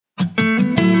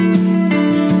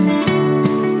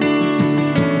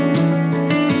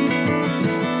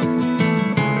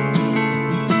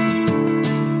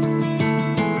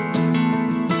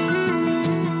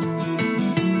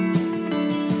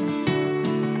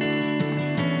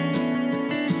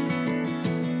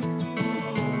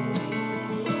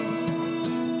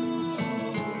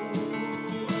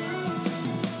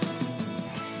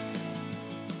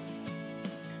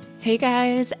Hey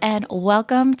guys, and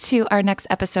welcome to our next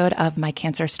episode of My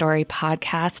Cancer Story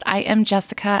podcast. I am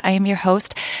Jessica. I am your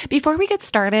host. Before we get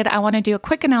started, I want to do a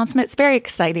quick announcement. It's a very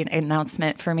exciting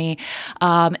announcement for me.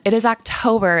 It is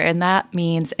October, and that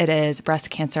means it is Breast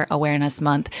Cancer Awareness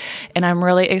Month. And I'm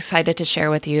really excited to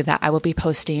share with you that I will be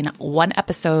posting one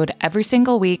episode every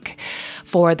single week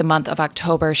for the month of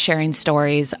October, sharing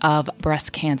stories of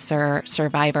breast cancer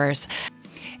survivors.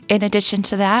 In addition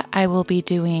to that, I will be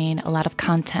doing a lot of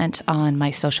content on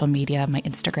my social media, my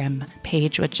Instagram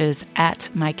page, which is at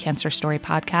My Cancer Story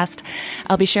Podcast.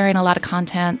 I'll be sharing a lot of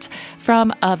content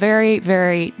from a very,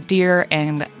 very dear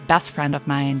and best friend of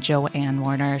mine, Joanne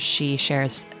Warner. She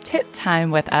shares tip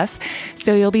time with us.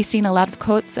 So you'll be seeing a lot of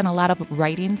quotes and a lot of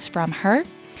writings from her.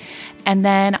 And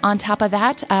then on top of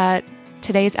that,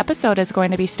 today's episode is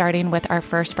going to be starting with our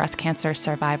first breast cancer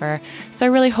survivor. So I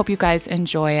really hope you guys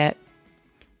enjoy it.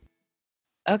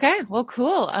 Okay, well,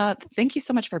 cool. Thank you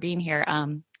so much for being here.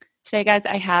 Today, guys,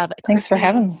 I have Thanks for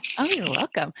having me. Oh, you're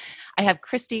welcome. I have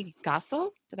Christy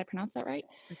Gossel. Did I pronounce that right?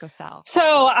 Or Gossel?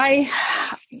 So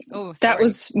that sorry.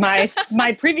 was my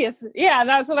previous,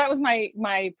 that was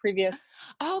my previous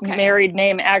Okay. married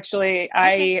name. Actually,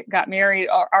 I got married.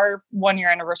 Our 1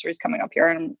 year anniversary is coming up here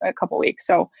in a couple weeks.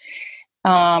 So,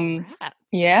 Congrats.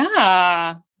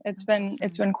 yeah. It's been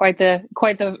quite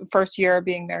the first year of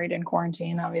being married in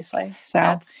quarantine, obviously. So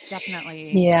That's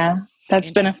definitely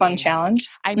that's been a fun challenge.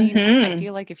 I mean, I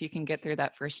feel like if you can get through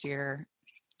that first year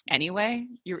anyway,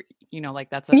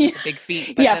 that's a big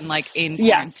feat. But then like in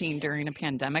quarantine during a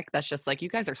pandemic, that's just like, you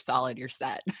guys are solid, you're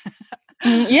set.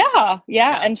 Yeah.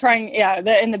 And trying,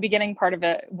 in the beginning part of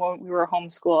it, when we were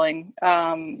homeschooling,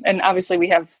 and obviously we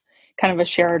have kind of a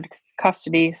shared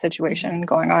custody situation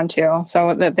going on too.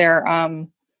 So that there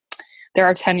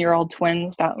are 10-year-old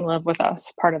twins that live with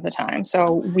us part of the time.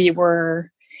 So we were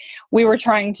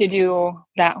trying to do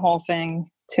that whole thing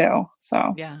too.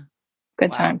 So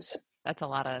good times. That's a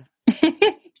lot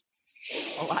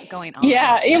going on.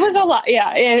 Yeah, it was a lot.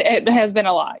 Yeah, it has been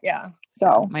a lot. Yeah.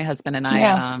 So my husband and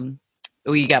I,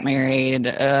 we got married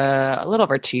a little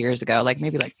over 2 years ago, like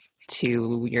maybe like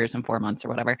 2 years and 4 months or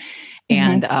whatever.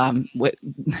 And I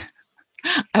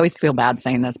always feel bad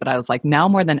saying this, but I was like, now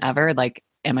more than ever, like,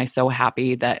 am I so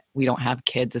happy that we don't have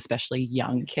kids, especially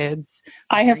young kids?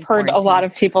 I have heard a lot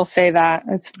of people say that.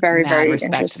 It's very, very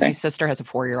interesting. My sister has a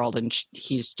 4-year-old and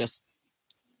he's just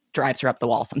drives her up the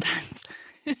wall sometimes.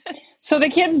 So the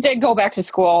kids did go back to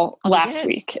school last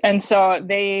week. And so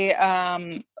they,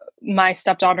 my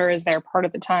stepdaughter is there part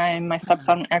of the time. My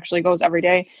stepson actually goes every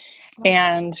day,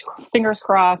 and fingers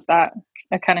crossed that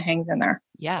it kind of hangs in there.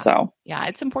 Yeah. So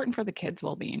it's important for the kids'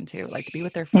 well-being too, like to be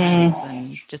with their friends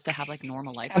and just to have like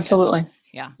normal life. Absolutely. Again.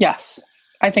 Yeah. Yes.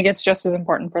 I think it's just as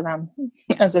important for them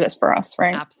as it is for us,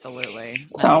 right? Absolutely.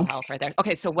 So mental health right there.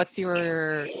 Okay. So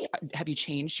have you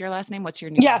changed your last name? What's your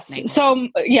new last name? So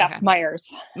yes, okay.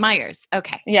 Myers.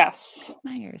 Okay. Yes.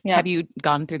 Myers. Yeah. Have you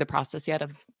gone through the process yet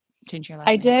of changing your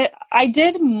last name? I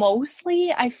did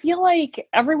mostly. I feel like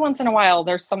every once in a while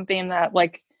there's something that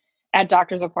like at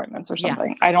doctor's appointments or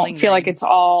something. I don't feel like it's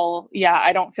all,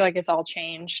 I don't feel like it's all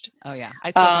changed. Oh yeah.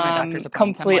 I still go to doctor's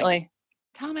appointments. Completely.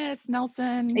 Thomas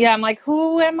Nelson. Yeah. I'm like,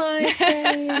 who am I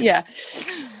today? Yeah.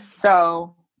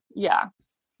 So yeah.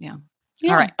 All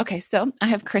right. Okay. So I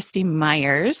have Christy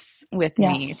Myers with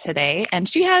me today, and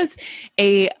she has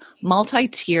a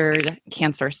multi-tiered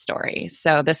cancer story.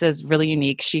 So this is really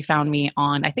unique. She found me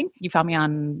I think you found me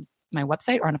on my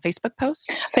website or on a Facebook post?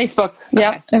 Facebook. Okay.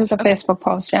 Yeah. It was a Facebook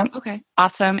post. Yeah. Okay.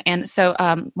 Awesome. And so,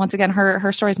 once again,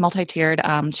 her story is multi-tiered.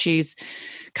 She's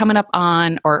coming up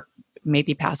on, or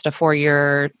maybe past, a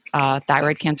 4-year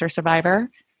thyroid cancer survivor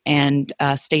and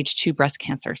stage 2 breast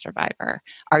cancer survivor.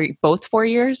 Are you both 4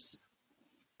 years?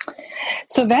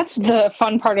 So that's the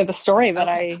fun part of the story that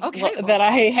that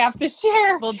I have to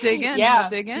share. We'll dig in. Yeah. We'll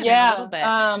dig in a little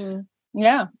bit.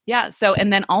 Yeah. So,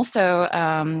 and then also,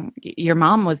 your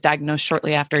mom was diagnosed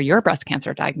shortly after your breast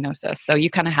cancer diagnosis. So you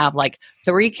kind of have like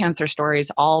 3 cancer stories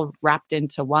all wrapped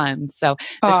into one. So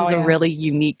this is a really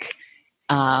unique,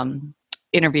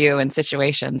 interview and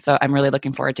situation. So I'm really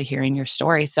looking forward to hearing your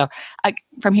story. So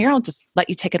from here, I'll just let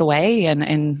you take it away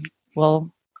and we'll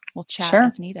chat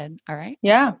as needed. All right.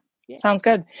 Yeah. Sounds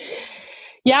good.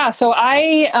 Yeah. So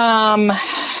I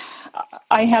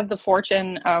had the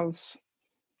fortune of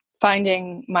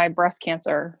finding my breast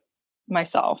cancer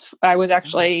myself. I was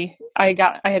actually, I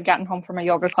had gotten home from a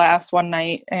yoga class one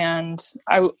night, and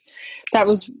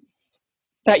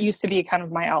that used to be kind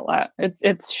of my outlet.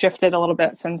 It's shifted a little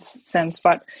bit since,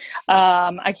 but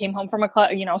I came home from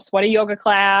a sweaty yoga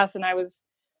class, and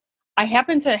I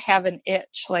happened to have an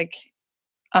itch like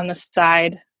on the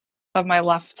side of my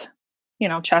left,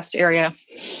 chest area.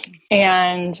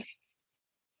 And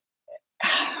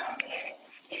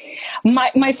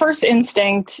my first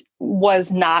instinct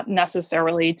was not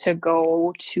necessarily to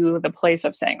go to the place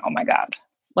of saying, oh my God,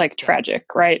 like tragic,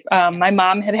 right? My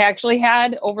mom had actually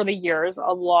had over the years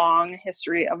a long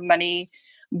history of many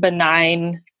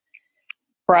benign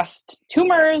breast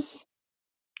tumors,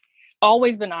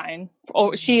 always benign.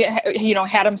 Oh, she,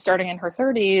 had them starting in her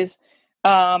 30s,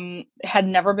 had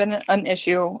never been an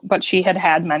issue, but she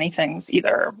had many things,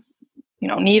 either,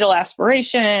 needle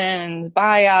aspirations,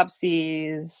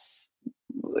 biopsies,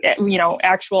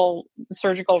 actual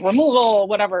surgical removal,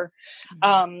 whatever,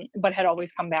 but had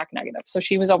always come back negative. So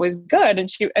she was always good.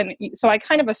 And so I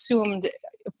kind of assumed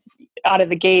out of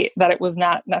the gate that it was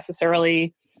not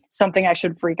necessarily something I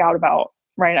should freak out about.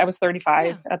 Right. I was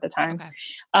 35 at the time. Okay.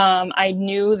 I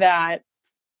knew that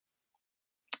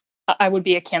I would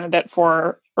be a candidate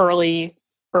for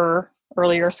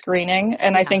earlier screening.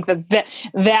 And I think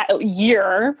that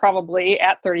year, probably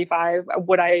at 35,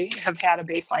 would I have had a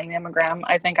baseline mammogram?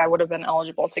 I think I would have been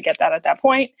eligible to get that at that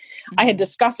point. Mm-hmm. I had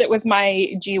discussed it with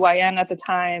my GYN at the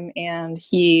time, and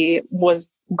he was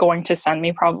going to send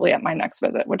me probably at my next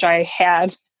visit, which I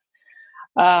had,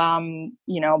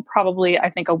 probably I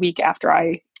think a week after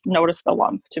I noticed the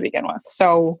lump to begin with.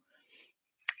 So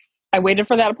I waited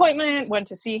for that appointment, went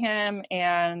to see him,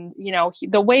 and,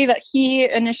 the way that he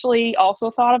initially also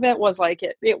thought of it was like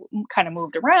it kind of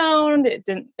moved around. It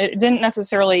didn't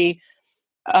necessarily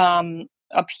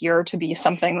appear to be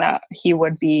something that he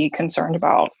would be concerned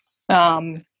about.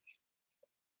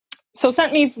 So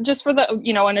sent me just for the,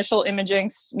 initial imaging,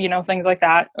 things like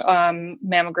that,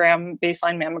 mammogram,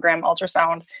 baseline mammogram,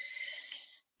 ultrasound.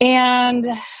 And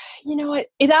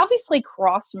it obviously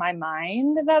crossed my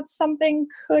mind that something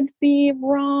could be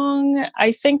wrong.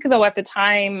 I think, though, at the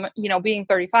time, being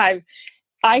 35,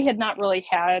 I had not really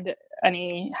had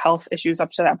any health issues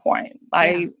up to that point. Yeah.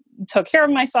 I took care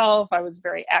of myself. I was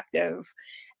very active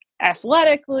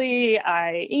athletically.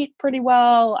 I ate pretty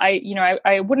well.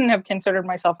 I wouldn't have considered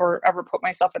myself or ever put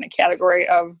myself in a category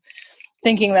of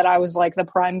thinking that I was like the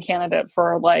prime candidate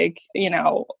for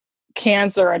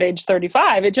cancer at age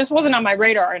 35. It just wasn't on my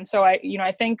radar. And so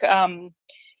I think,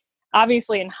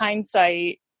 obviously in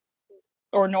hindsight,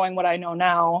 or knowing what I know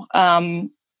now,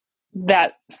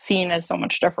 that scene is so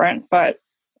much different, but,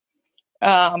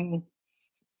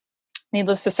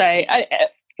 needless to say,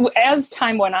 as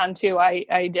time went on too,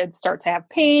 I did start to have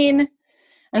pain.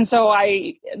 And so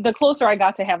the closer I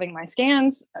got to having my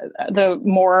scans, the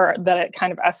more that it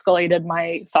kind of escalated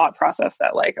my thought process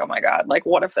that like, oh my God, like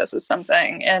what if this is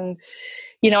something? And,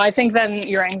 I think then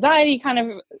your anxiety kind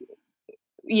of,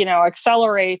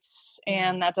 accelerates,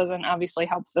 and that doesn't obviously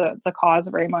help the cause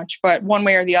very much, but one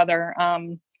way or the other,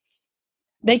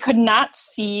 they could not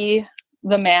see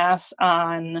the mass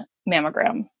on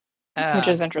mammogram, which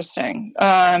is interesting.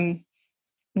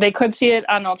 They could see it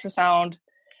on ultrasound.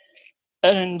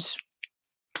 And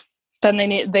then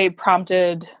that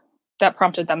prompted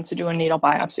them to do a needle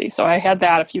biopsy. So I had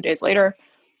that a few days later,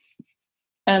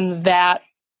 and that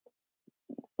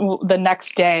the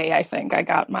next day, I think I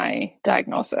got my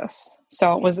diagnosis.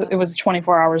 So it was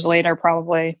 24 hours later,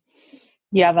 probably,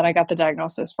 that I got the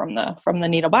diagnosis from the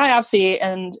needle biopsy.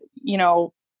 And,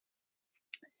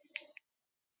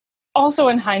 also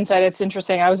in hindsight, it's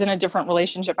interesting. I was in a different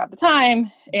relationship at the time,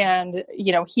 and,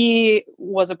 he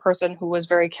was a person who was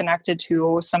very connected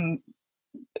to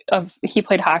he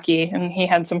played hockey, and he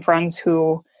had some friends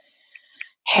who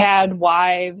had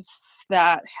wives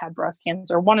that had breast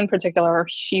cancer. One in particular,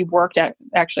 she worked at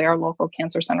actually our local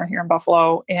cancer center here in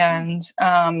Buffalo. And,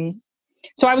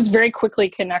 so I was very quickly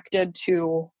connected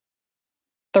to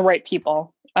the right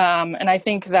people. And I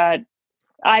think that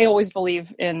I always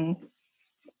believe in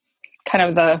kind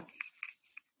of the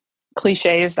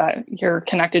cliches that you're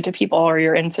connected to people or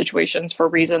you're in situations for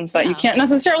reasons that you can't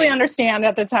necessarily understand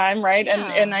at the time. Right.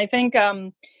 Yeah. And I think,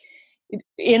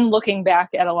 in looking back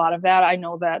at a lot of that, I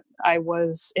know that I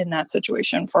was in that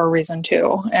situation for a reason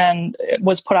too, and it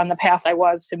was put on the path I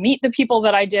was to meet the people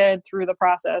that I did through the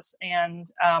process. And,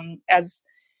 as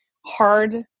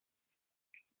hard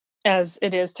as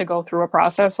it is to go through a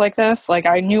process like this, like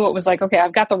I knew it was like, okay,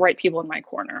 I've got the right people in my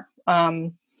corner.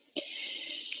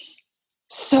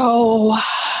 So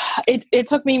it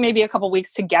took me maybe a couple of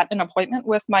weeks to get an appointment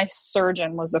with my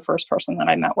surgeon. Was the first person that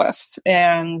I met with.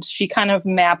 And she kind of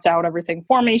mapped out everything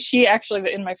for me. She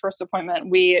actually, in my first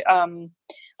appointment,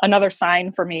 another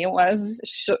sign for me was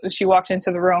she walked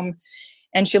into the room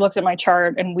And she looks at my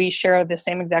chart and we share the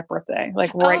same exact birthday,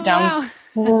 like right down,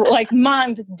 wow. like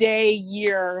month, day,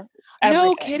 year, everything.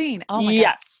 No kidding. Oh my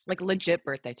yes. God. Like legit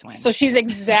birthday twin. So she's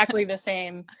exactly the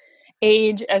same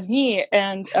age as me.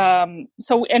 And and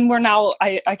we're now,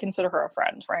 I consider her a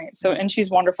friend, right? So, and she's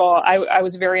wonderful. I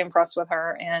was very impressed with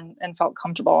her and felt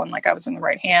comfortable and like I was in the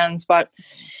right hands. But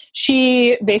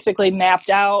she basically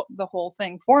mapped out the whole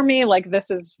thing for me. Like,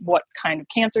 this is what kind of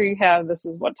cancer you have. This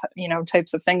is what,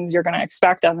 types of things you're going to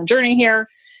expect on the journey here.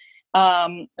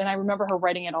 And I remember her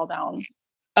writing it all down.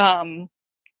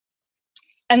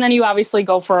 And then you obviously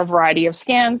go for a variety of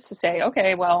scans to say,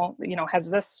 okay, well,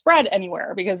 has this spread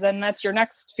anywhere? Because then that's your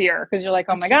next fear. Because you're like,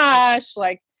 oh my gosh,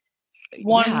 like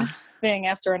one thing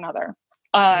after another.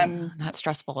 Not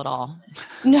stressful at all.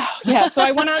 No. Yeah. So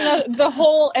I went on the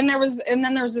whole, and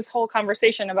then there was this whole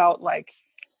conversation about like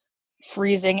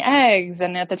freezing eggs.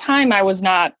 And at the time I was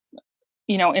not,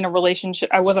 in a relationship.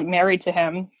 I wasn't married to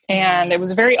him. And it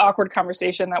was a very awkward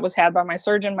conversation that was had by my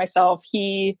surgeon, myself.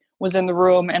 He was in the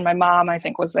room and my mom, I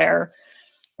think, was there.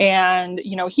 And,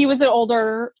 he was an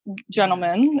older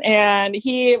gentleman and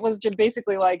he was just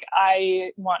basically like,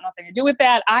 I want nothing to do with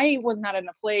that. I was not in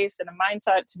a place and a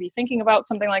mindset to be thinking about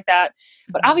something like that.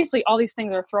 But obviously all these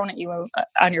things are thrown at you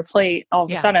on your plate all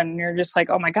of a sudden. And you're just like,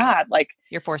 oh my God, like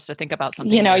you're forced to think about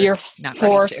something. You're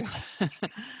forced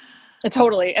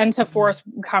totally. And to force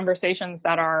conversations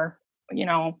that are,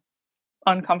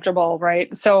 uncomfortable.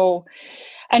 Right. So,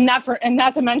 and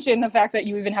not to mention the fact that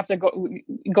you even have to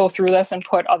go through this and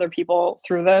put other people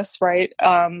through this. Right.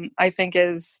 I think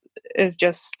is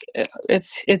just,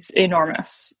 it's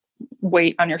enormous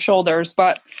weight on your shoulders.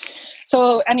 But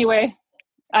so anyway,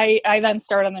 I then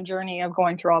start on the journey of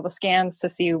going through all the scans to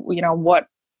see, where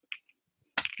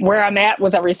I'm at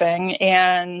with everything,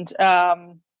 and,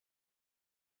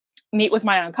 meet with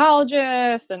my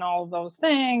oncologist and all of those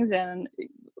things. And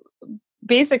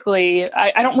basically,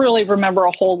 I don't really remember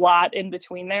a whole lot in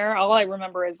between there. All I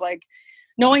remember is like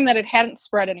knowing that it hadn't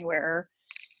spread anywhere.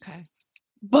 Okay.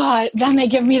 But then they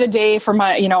give me the day for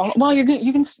my, well, you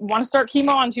can want to start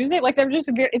chemo on Tuesday. Like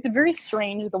it's very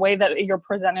strange the way that you're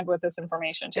presented with this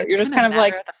information too. You're just kind of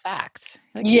like the fact.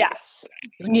 Like, yes.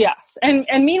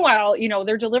 And meanwhile,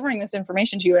 they're delivering this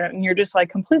information to you and you're just like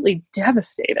completely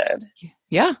devastated.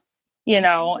 Yeah. And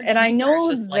I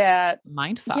know that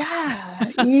mind fuck.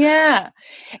 Yeah.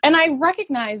 And I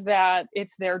recognize that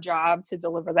it's their job to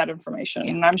deliver that information.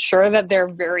 And I'm sure that they're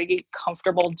very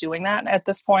comfortable doing that at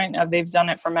this point. They've done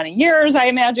it for many years, I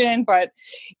imagine, but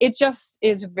it just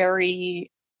is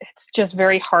it's just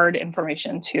very hard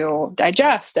information to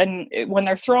digest. And when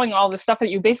they're throwing all this stuff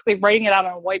at you, basically writing it out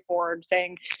on a whiteboard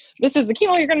saying, this is the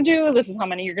chemo you're going to do. This is how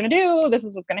many you're going to do. This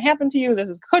is what's going to happen to you.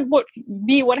 This could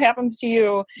be what happens to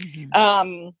you.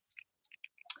 Mm-hmm.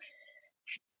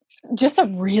 Just a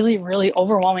really, really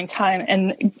overwhelming time.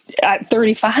 And at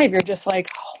 35, you're just like,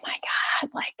 oh my God,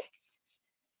 like,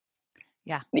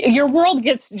 yeah, your world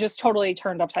gets just totally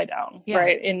turned upside down,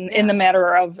 right? In the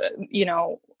matter of,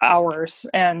 hours,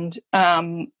 and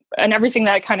everything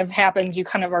that kind of happens, you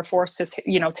kind of are forced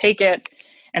to, take it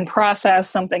and process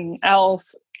something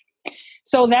else.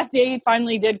 So that day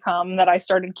finally did come that I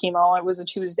started chemo. It was a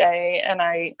Tuesday, and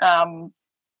I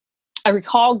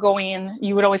recall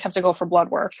you would always have to go for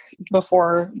blood work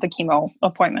before the chemo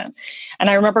appointment. And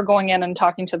I remember going in and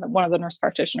talking to one of the nurse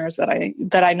practitioners that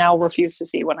I now refuse to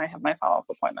see when I have my follow-up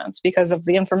appointments because of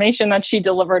the information that she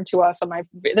delivered to us.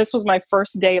 This was my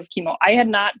first day of chemo. I had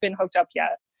not been hooked up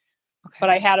yet, but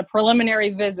I had a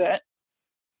preliminary visit,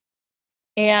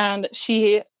 and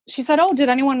she said, "Oh, did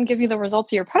anyone give you the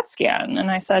results of your PET scan?"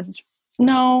 And I said,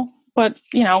 "No." But,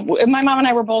 my mom and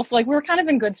I were both like, we were kind of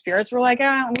in good spirits. We're like,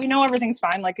 we know everything's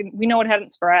fine. Like, we know it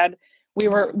hadn't spread. We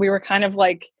were kind of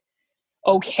like,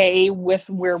 okay with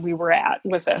where we were at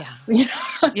with this.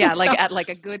 Yeah. So, like at like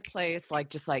a good place, like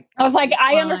just like, I was like,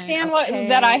 I understand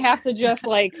that I have to just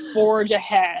like forge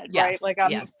ahead, right? Like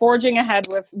I'm forging ahead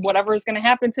with whatever is going to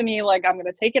happen to me. Like I'm going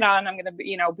to take it on. I'm going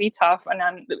to, be tough. And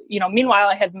then, meanwhile,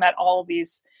 I had met all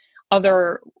these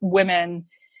other women,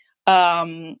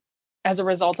 as a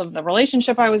result of the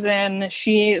relationship I was in.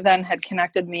 She then had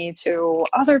connected me to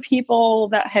other people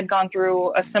that had gone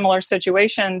through a similar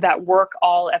situation that work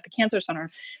all at the cancer center.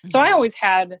 Mm-hmm. So I always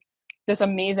had this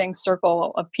amazing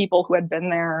circle of people who had been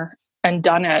there and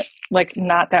done it like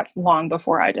not that long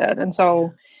before I did. And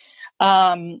so,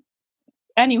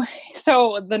 anyway,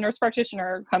 so the nurse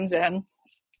practitioner comes in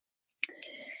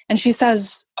and she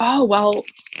says, "Oh, well,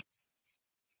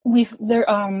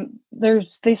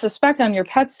 they suspect on your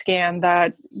PET scan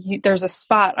that there's a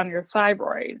spot on your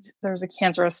thyroid. There's a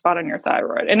cancerous spot on your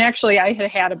thyroid. And actually I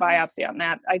had a biopsy on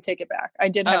that. I take it back. I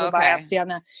did have a biopsy on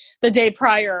that the day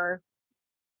prior,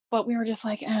 but we were just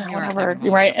like, whatever.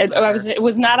 Right. It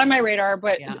was not on my radar,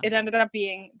 but it ended up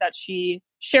being that she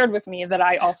shared with me that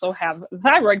I also have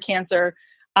thyroid cancer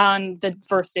on the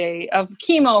first day of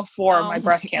chemo for my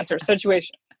breast cancer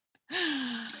situation.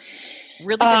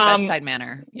 Really good bedside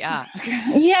manner. Yeah.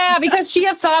 Yeah, because she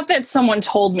had thought that someone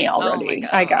told me already,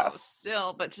 I guess.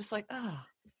 Still, but just like,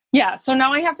 Yeah, so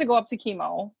now I have to go up to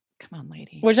chemo. Come on,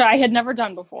 lady. Which I had never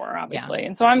done before, obviously. Yeah.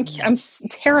 And so I'm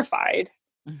terrified.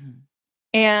 Mm-hmm.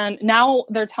 And now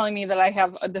they're telling me that I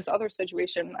have this other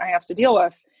situation I have to deal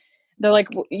with. They're like,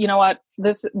 you know what?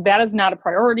 That is not a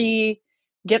priority.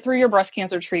 Get through your breast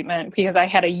cancer treatment, because I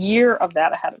had a year of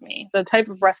that ahead of me. The type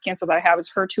of breast cancer that I have is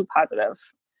HER2 positive.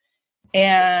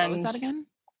 And what was that again?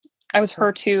 I was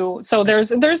HER2. So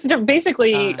there's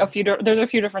basically there's a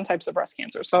few different types of breast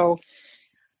cancer. So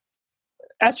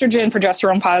estrogen,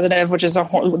 progesterone positive, which is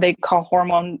they call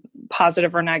hormone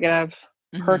positive or negative.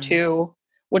 Mm-hmm. HER2,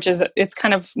 which is, it's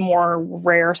kind of more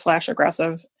rare /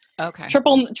 aggressive. Okay.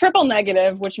 Triple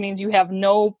negative, which means you have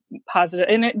no positive,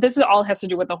 and this all has to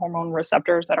do with the hormone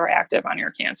receptors that are active on your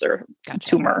cancer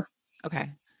tumor. Okay.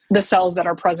 The cells that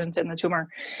are present in the tumor.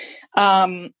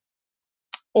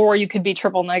 Or you could be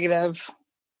triple negative,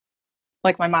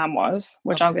 like my mom was,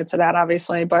 which I'll get to that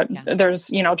obviously, but there's,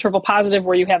 triple positive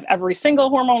where you have every single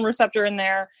hormone receptor in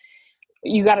there.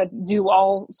 You got to do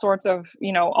all sorts of,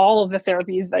 all of the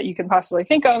therapies that you can possibly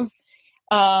think of.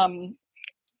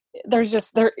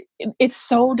 It's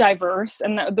so diverse.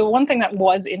 And the one thing that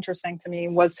was interesting to me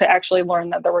was to actually learn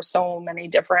that there were so many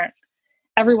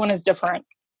everyone is different.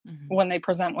 Mm-hmm. When they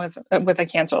present with a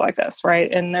cancer like this,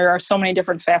 right? And there are so many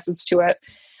different facets to it.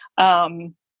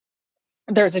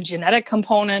 There's a genetic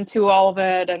component to all of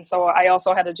it. And so I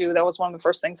also had to that was one of the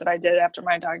first things that I did after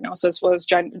my diagnosis was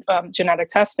genetic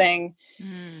testing.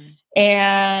 Mm.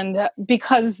 And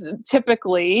because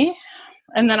typically,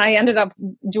 and then I ended up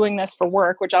doing this for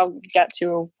work, which I'll get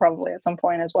to probably at some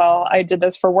point as well. I did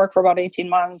this for work for about 18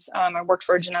 months. I worked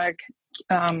for a genetic,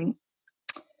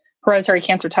 hereditary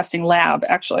cancer testing lab,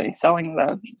 actually selling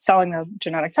the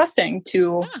genetic testing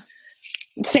to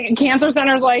cancer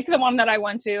centers like the one that I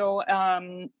went to.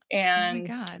 And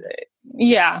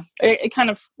it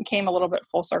kind of came a little bit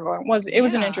full circle. It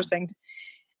was an interesting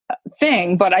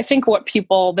thing, but I think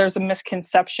there's a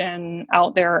misconception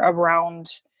out there around,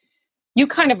 you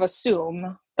kind of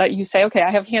assume that you say, okay, I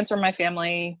have cancer in my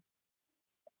family.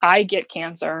 I get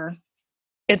cancer.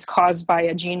 It's caused by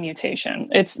a gene mutation.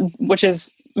 Which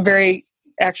is very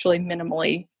actually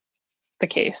minimally the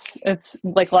case. It's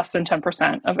like less than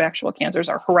 10% of actual cancers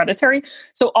are hereditary.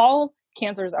 So all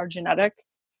cancers are genetic.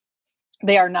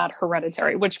 They are not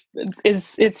hereditary, which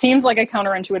it seems like a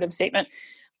counterintuitive statement,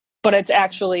 but it's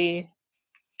actually,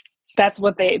 that's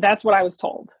what I was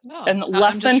told. Oh, and less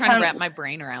I'm just than trying 10, to wrap my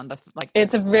brain around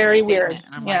it's very weird.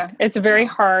 Yeah. It's very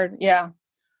hard. Yeah.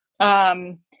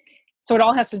 So it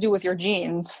all has to do with your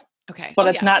genes. Okay. But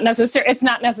it's not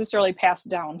necessarily passed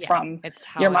down from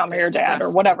your mom or your dad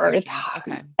or whatever. It's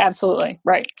absolutely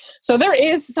right. So there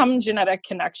is some genetic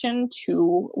connection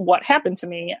to what happened to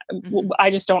me. Mm-hmm. I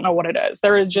just don't know what it is.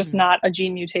 There is just not a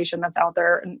gene mutation that's out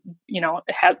there, and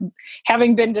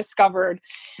having been discovered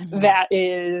that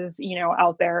is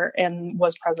out there and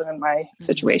was present in my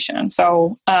situation.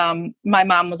 So my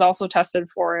mom was also tested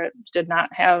for it. Did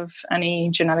not have any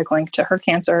genetic link to her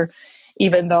cancer,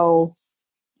 even though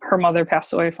her mother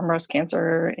passed away from breast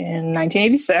cancer in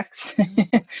 1986.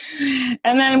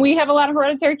 And then we have a lot of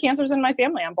hereditary cancers in my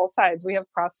family on both sides. We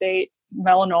have prostate,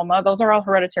 melanoma. Those are all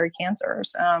hereditary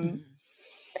cancers.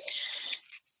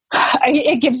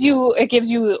 It gives you,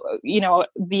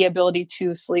 the ability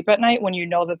to sleep at night when you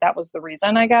know that was the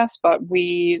reason, I guess, but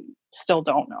we still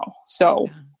don't know. So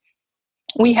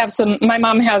we have my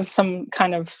mom has some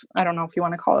kind of, I don't know if you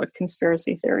want to call it a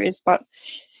conspiracy theories, but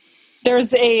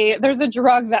there's a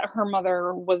drug that her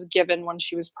mother was given when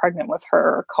she was pregnant with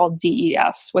her called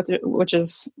DES,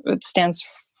 it stands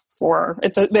for,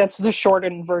 that's the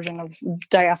shortened version of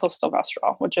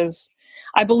diethylstilbestrol, which is,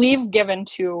 I believe,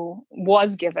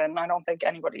 was given. I don't think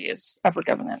anybody is ever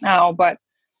given it now, but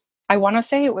I want to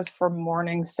say it was for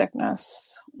morning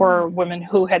sickness or women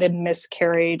who had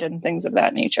miscarried and things of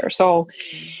that nature. So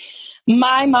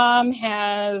my mom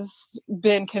has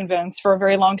been convinced for a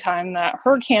very long time that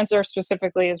her cancer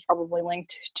specifically is probably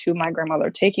linked to my grandmother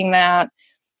taking that.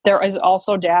 There is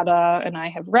also data, and I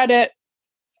have read it,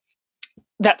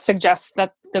 that suggests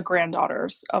that the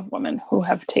granddaughters of women who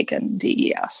have taken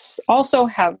DES also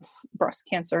have breast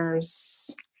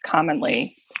cancers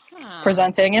commonly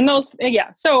presenting in those.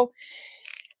 Yeah. So,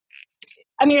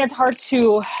 I mean, it's hard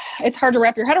to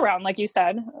wrap your head around, like you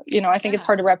said, I think it's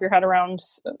hard to wrap your head around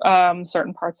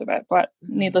certain parts of it, but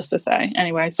needless to say,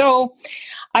 anyway. So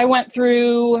I went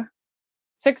through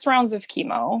 6 rounds of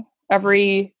chemo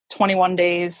every 21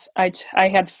 days. I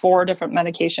had 4 different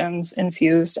medications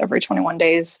infused every 21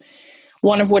 days.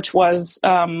 One of which was,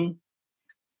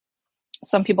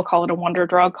 some people call it a wonder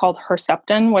drug called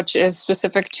Herceptin, which is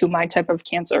specific to my type of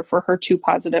cancer for HER2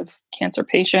 positive cancer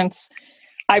patients.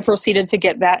 I proceeded to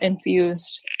get that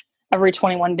infused every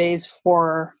 21 days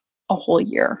for a whole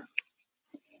year.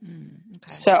 Okay.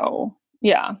 So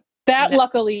yeah, that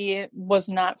luckily was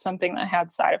not something that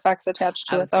had side effects attached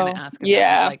to it, though. I was going to ask if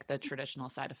that was like the traditional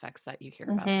side effects that you hear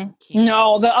about from chemo.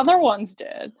 No, the other ones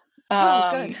did.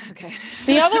 Good. Okay.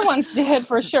 The other ones did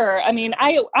for sure. I mean,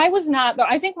 I was not, though.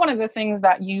 I think one of the things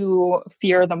that you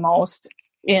fear the most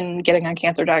in getting a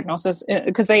cancer diagnosis,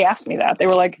 because they asked me that, they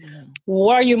were like,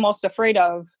 what are you most afraid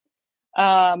of?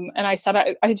 And I said,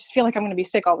 I just feel like I'm going to be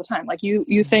sick all the time. Like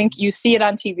you think you see it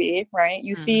on TV, right?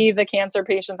 You see the cancer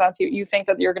patients on TV. You think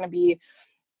that you're going to be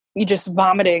just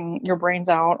vomiting your brains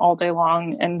out all day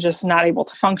long and just not able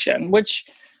to function, which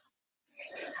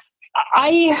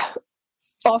I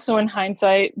also in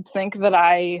hindsight think that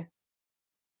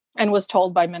and was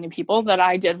told by many people that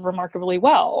I did remarkably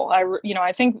well.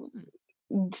 I think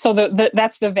so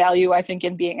that's the value, I think,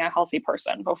 in being a healthy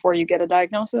person before you get a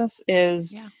diagnosis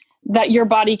is that your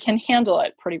body can handle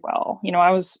it pretty well.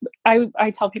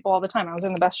 I tell people all the time, I was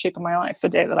in the best shape of my life the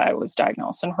day that I was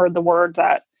diagnosed and heard the word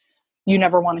that you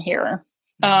never want to hear.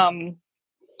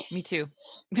 Me too.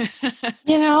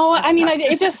 I mean,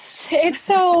 it's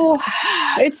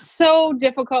so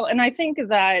difficult. And I think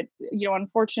that,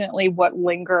 unfortunately what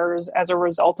lingers as a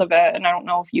result of it, and I don't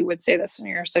know if you would say this in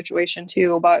your situation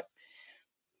too, but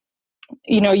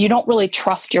you don't really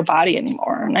trust your body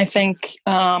anymore. And I think,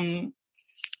 and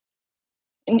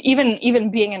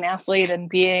even being an athlete and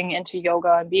being into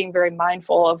yoga and being very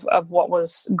mindful of what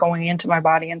was going into my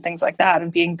body and things like that,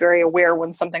 and being very aware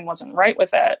when something wasn't right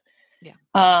with it. Yeah.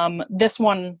 This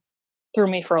one threw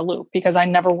me for a loop because I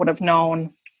never would have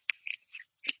known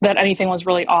that anything was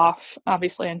really off,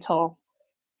 obviously, until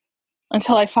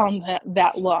I found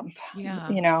that lump.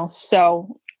 Yeah.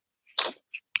 So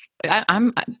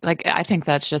I'm like, I think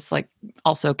that's just like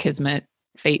also kismet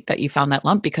fate that you found that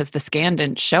lump because the scan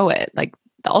didn't show it. Like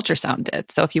the ultrasound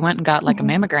did. So if you went and got like a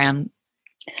mammogram,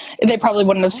 they probably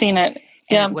wouldn't have seen it.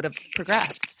 Yeah. It would have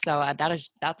progressed. So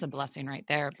that's a blessing right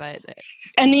there.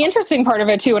 And the interesting part of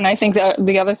it too, and I think that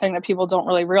the other thing that people don't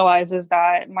really realize is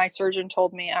that my surgeon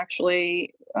told me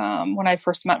actually, when I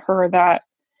first met her, that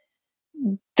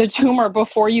the tumor,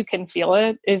 before you can feel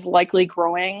it, is likely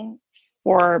growing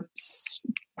for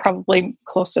probably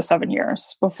close to 7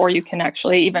 years before you can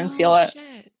actually even feel it.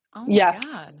 Shit. Oh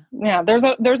yes. God. Yeah.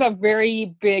 There's a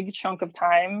very big chunk of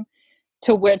time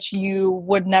to which you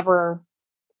would never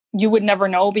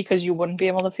know because you wouldn't be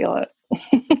able to feel it.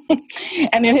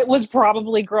 And it was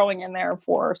probably growing in there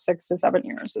for 6 to 7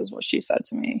 years is what she said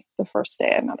to me the first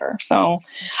day I met her. So,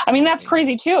 I mean, that's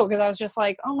crazy too, because I was just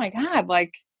like, oh my God,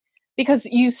 like, because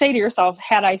you say to yourself,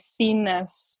 had I seen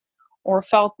this or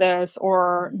felt this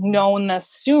or known this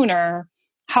sooner,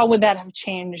 how would that have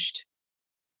changed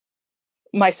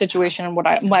my situation and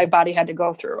what my body had to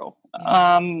go through?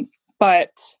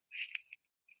 But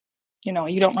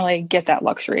you don't really get that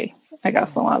luxury, I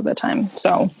guess, a lot of the time.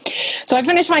 So I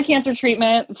finished my cancer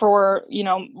treatment for,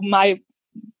 my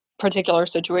particular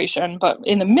situation, but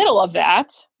in the middle of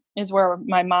that is where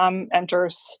my mom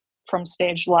enters from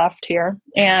stage left here.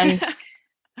 And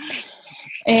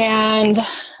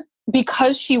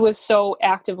because she was so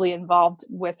actively involved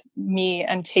with me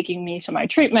and taking me to my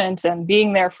treatment and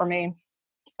being there for me,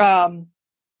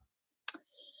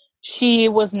 she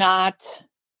was not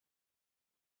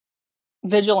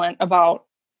vigilant about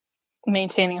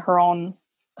maintaining her own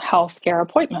healthcare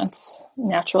appointments,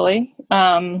 naturally.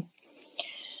 But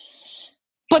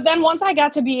then once I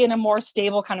got to be in a more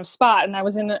stable kind of spot, and I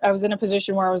was in a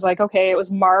position where I was like, okay, it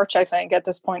was March, I think, at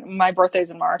this point. My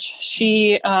birthday's in March.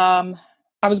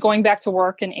 I was going back to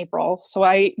work in April. So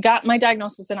I got my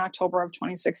diagnosis in October of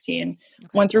 2016,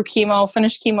 went through chemo,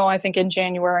 finished chemo, I think, in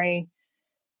January.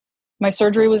 My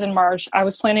surgery was in March. I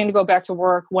was planning to go back to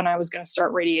work when I was going to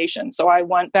start radiation. So I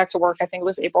went back to work, I think it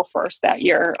was April 1st that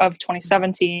year of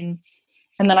 2017.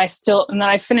 And then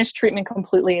I finished treatment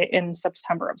completely in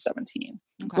September of 17.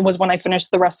 It was when I finished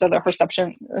the rest of the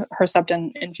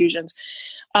Herceptin infusions.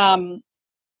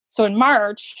 So in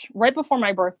March, right before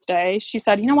my birthday, she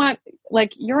said, you know what,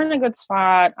 like, you're in a good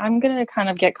spot. I'm going to kind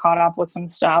of get caught up with some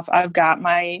stuff. I've got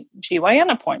my GYN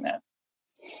appointment.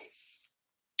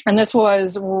 And this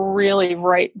was really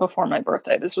right before my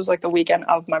birthday. This was like the weekend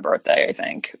of my birthday, I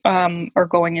think, or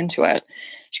going into it.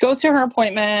 She goes to her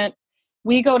appointment.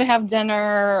 We go to have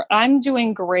dinner. I'm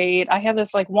doing great. I had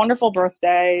this like wonderful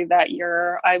birthday that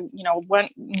year. I,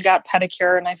 went and got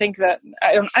pedicure. And I think that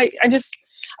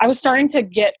I was starting to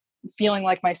get feeling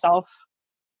like myself,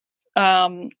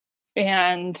 and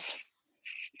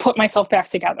put myself back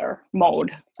together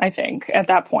mode. I think at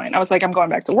that point I was like, I'm going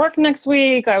back to work next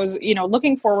week. I was,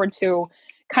 looking forward to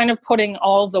kind of putting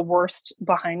all the worst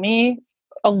behind me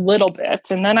a little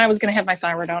bit. And then I was going to have my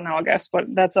thyroid out in August, but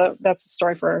that's a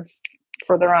story for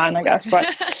further on, I guess. But,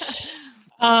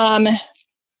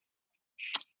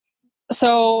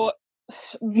 so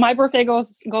my birthday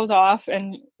goes off,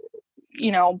 and,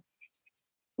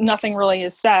 nothing really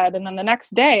is said. And then the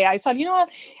next day I said, you know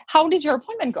what, how did your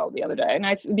appointment go the other day?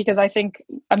 And because I think,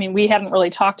 we hadn't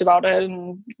really talked about it,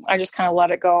 and I just kind of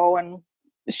let it go. And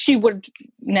she would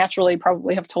naturally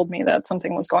probably have told me that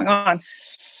something was going on.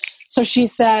 So she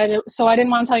said, so I didn't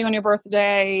want to tell you on your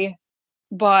birthday,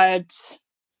 but,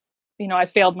 I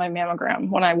failed my mammogram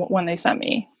when they sent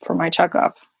me for my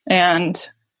checkup, and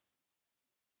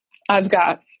I've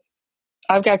got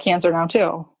cancer now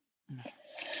too.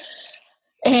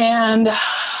 And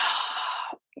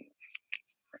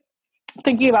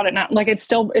thinking about it now, like it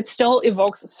still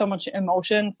evokes so much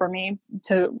emotion for me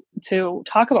to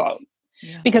talk about,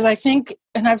 because I think,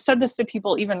 and I've said this to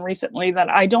people even recently, that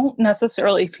I don't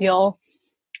necessarily feel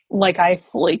like I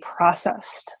fully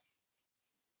processed,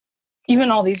 even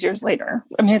all these years later.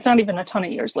 It's not even a ton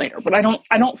of years later, but I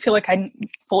don't feel like I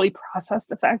fully processed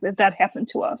the fact that happened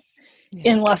to us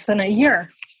in less than a year.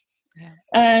 Yeah.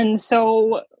 And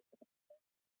so,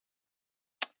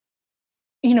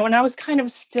 and I was kind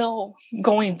of still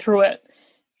going through it,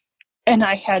 and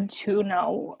I had to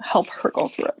now help her go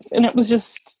through it. And it was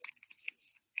just,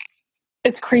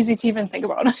 it's crazy to even think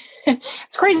about.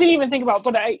 It's crazy to even think about,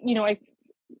 but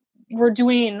we're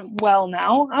doing well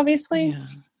now, obviously. Yeah.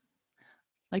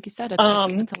 Like you said, it's a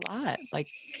lot.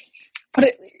 But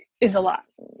it is a lot.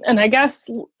 And I guess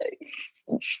the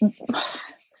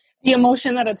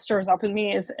emotion that it stirs up in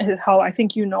me is how I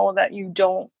think that you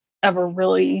don't ever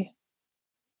really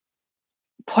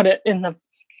put it in the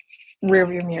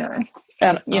rearview mirror.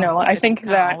 And, I think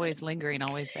that always lingering,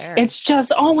 always there. It's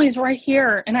just always right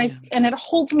here. And and it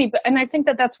holds me. And I think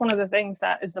that that's one of the things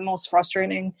that is the most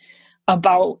frustrating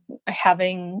about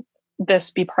having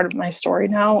this be part of my story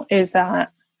now, is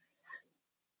that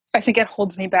I think it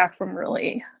holds me back from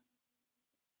really,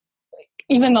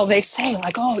 even though they say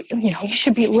like, oh, you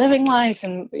should be living life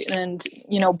and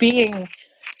being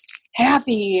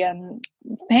happy and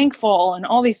thankful and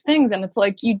all these things. And it's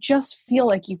like, you just feel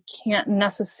like you can't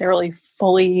necessarily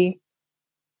fully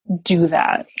do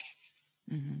that,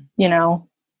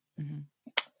 Mm-hmm.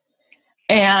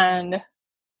 And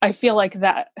I feel like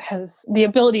the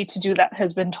ability to do that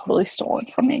has been totally stolen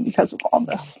from me because of all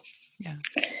this. Yeah.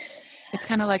 It's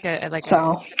kind of like a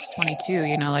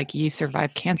 22, like you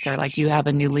survived cancer, like you have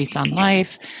a new lease on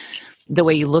life. The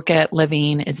way you look at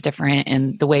living is different,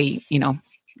 and the way,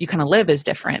 you kind of live is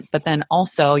different. But then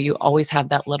also you always have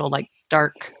that little like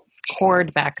dark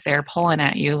cord back there pulling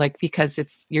at you, like, because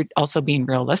you're also being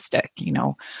realistic,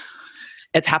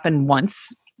 it's happened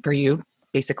once for you,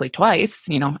 basically twice,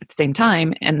 at the same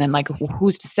time. And then like,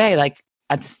 who's to say like,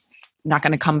 it's not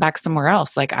going to come back somewhere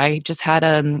else. Like I just had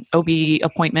an OB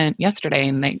appointment yesterday,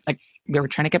 and we were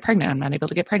trying to get pregnant. I'm not able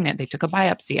to get pregnant. They took a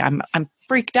biopsy. I'm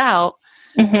freaked out.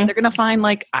 Mm-hmm. They're going to find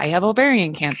like I have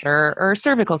ovarian cancer or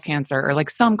cervical cancer or like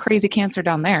some crazy cancer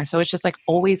down there. So it's just like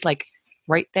always like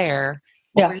right there,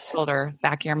 over your shoulder,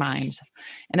 back of your mind.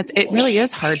 And it really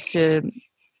is hard to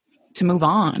move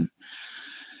on.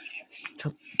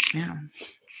 So, yeah.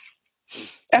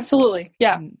 Absolutely.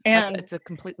 Yeah. And it's a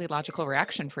completely logical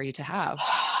reaction for you to have.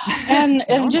 and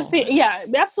just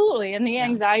absolutely. And the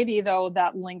anxiety though,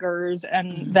 that lingers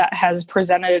and that has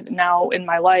presented now in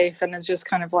my life, and is just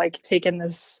kind of like taken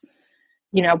this,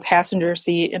 passenger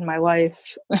seat in my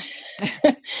life.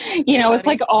 It's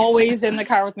like always in the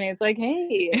car with me. It's like,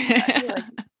 hey,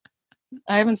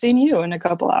 I haven't seen you in a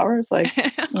couple hours. Like,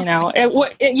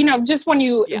 just when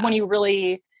you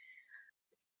really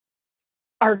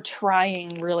are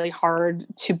trying really hard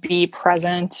to be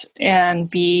present and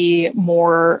be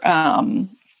more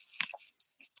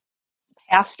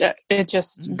past it, it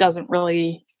just doesn't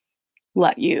really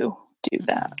let you do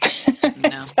that.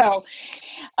 No. So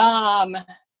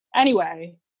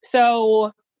anyway,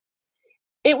 so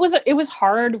it was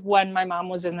hard when my mom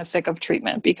was in the thick of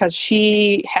treatment, because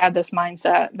she had this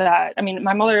mindset that, I mean,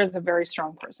 my mother is a very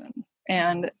strong person,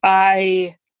 and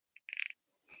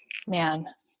man,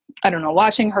 I don't know,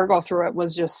 watching her go through it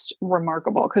was just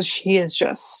remarkable, because she used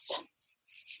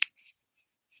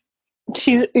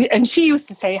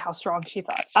to say how strong she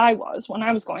thought I was when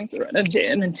I was going through it,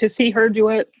 and to see her do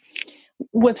it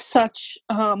with such,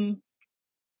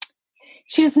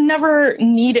 she just never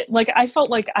needed, like, I felt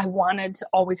like I wanted to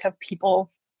always have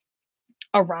people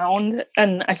around,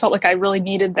 and I felt like I really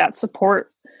needed that support,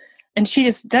 and she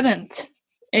just didn't.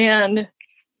 And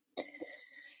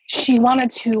she wanted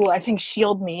to, I think,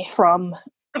 shield me from,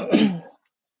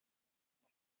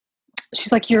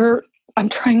 she's like, I'm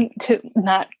trying to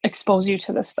not expose you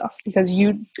to this stuff, because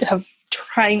you're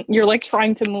like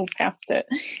trying to move past it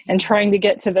and trying to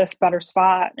get to this better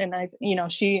spot. And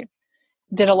she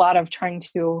did a lot of trying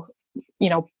to,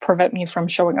 prevent me from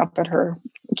showing up at her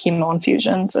chemo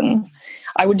infusions, and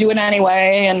I would do it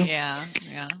anyway. And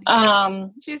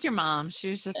she's your mom. She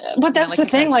was just, but that's the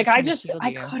thing. Like, I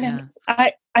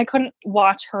couldn't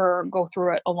watch her go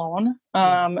through it alone.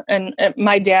 And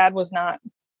my dad was not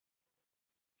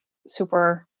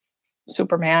super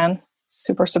supportive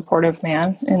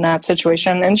man in that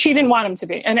situation, and she didn't want him to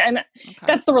be, and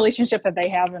that's the relationship that they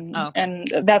have,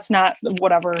 and that's not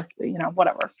whatever.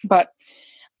 But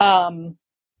I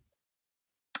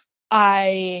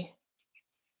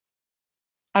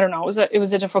don't know, it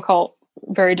was a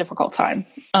very difficult time,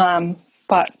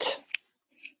 but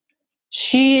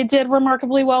she did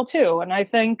remarkably well too. And I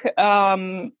think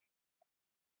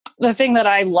the thing that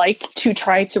I like to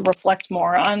try to reflect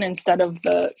more on, instead of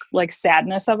the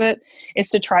sadness of it, is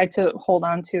to try to hold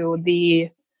on to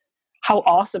how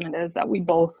awesome it is that we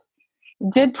both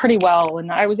did pretty well.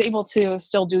 And I was able to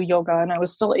still do yoga, and I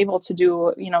was still able to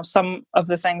do, some of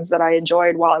the things that I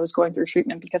enjoyed while I was going through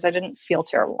treatment, because I didn't feel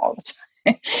terrible all the time.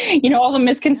 All the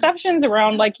misconceptions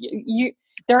around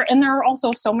there are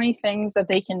also so many things that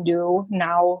they can do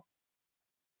now,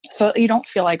 so that you don't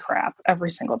feel like crap every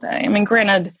single day. I mean,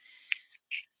 granted,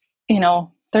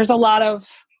 there's a lot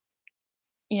of,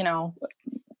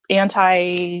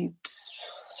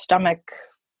 anti-stomach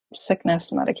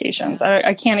sickness medications.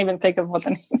 I can't even think of what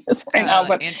the name is right now,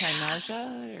 but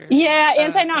anti-nausea.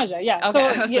 Anti-nausea. Yeah. Okay.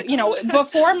 So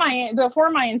before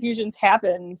my infusions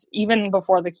happened, even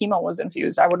before the chemo was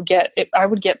infused, I would get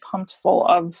pumped full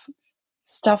of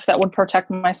stuff that would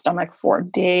protect my stomach for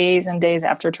days and days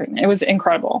after treatment. It was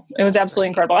incredible. It was absolutely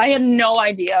incredible. I had no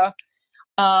idea.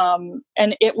 And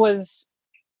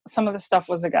some of the stuff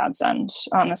was a godsend,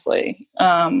 honestly,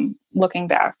 looking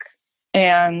back.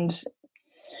 And,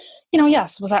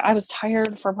 yes, I was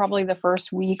tired for probably the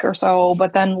first week or so,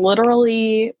 but then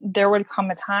literally there would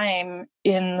come a time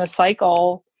in the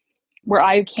cycle where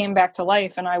I came back to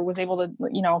life, and I was able to,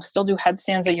 still do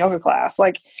headstands at yoga class.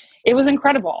 Like, it was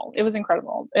incredible. It was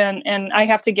incredible. And I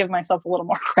have to give myself a little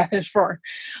more credit for,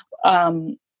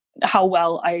 how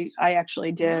well I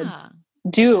actually did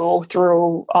do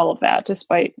through all of that,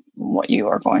 despite what you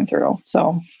are going through.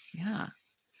 So, yeah.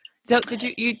 So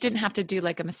you didn't have to do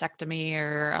like a mastectomy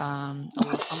or a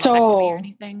lumpectomy or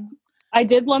anything? I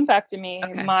did lumpectomy.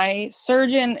 Okay. My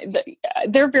surgeon,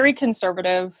 they're very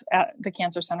conservative at the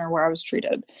cancer center where I was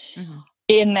treated,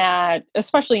 in that,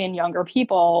 especially in younger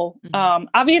people,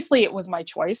 obviously it was my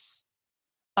choice.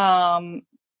 And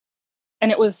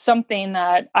it was something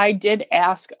that I did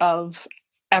ask of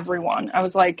everyone. I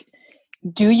was like,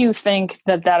 do you think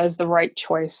that is the right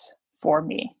choice for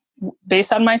me?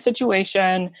 Based on my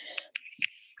situation,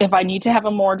 if I need to have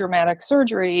a more dramatic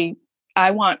surgery,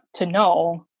 I want to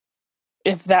know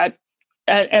if that,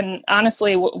 and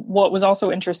honestly, what was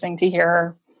also interesting to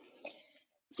hear,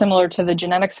 similar to the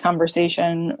genetics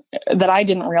conversation, that I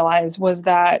didn't realize, was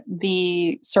that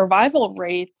the survival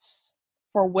rates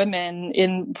for women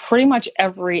in pretty much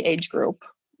every age group,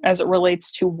 as it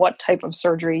relates to what type of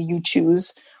surgery you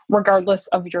choose, regardless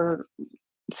of your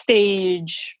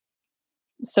stage,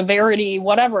 severity,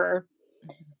 whatever,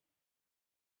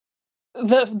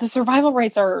 the survival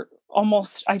rates are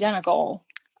almost identical,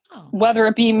 whether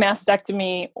it be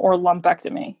mastectomy or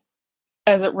lumpectomy,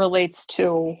 as it relates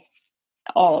to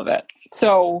all of it.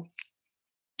 So,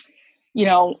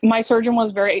 my surgeon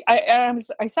was I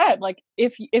said, like,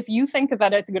 if you think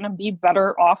that it's going to be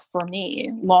better off for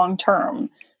me long term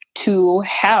to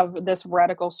have this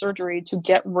radical surgery to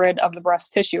get rid of the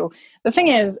breast tissue. The thing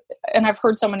is, and I've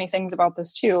heard so many things about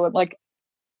this too, like,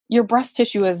 your breast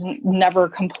tissue is never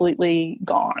completely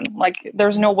gone. Like,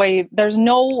 there's no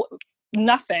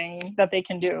nothing that they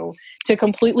can do to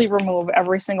completely remove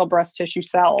every single breast tissue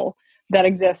cell that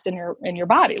exists in your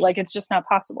body. Like, it's just not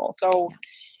possible. So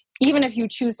even if you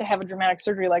choose to have a dramatic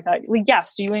surgery like that, like,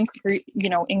 yes, do you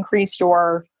increase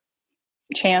your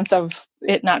chance of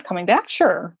it not coming back?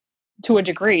 Sure, to a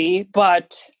degree,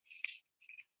 but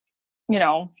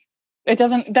that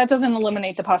doesn't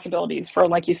eliminate the possibilities for,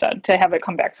 like you said, to have it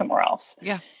come back somewhere else.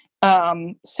 Yeah.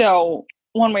 So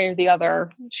one way or the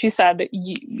other, she said,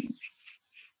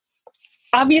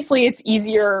 obviously it's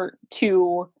easier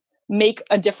to make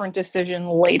a different decision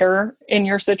later in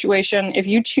your situation. If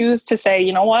you choose to say,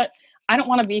 you know what, I don't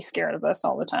want to be scared of this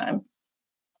all the time.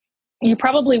 You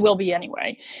probably will be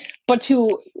anyway, but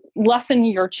to lessen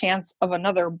your chance of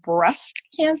another breast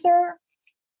cancer,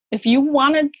 if you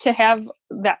wanted to have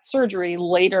that surgery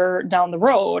later down the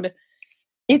road,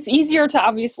 it's easier to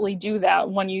obviously do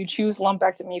that when you choose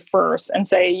lumpectomy first and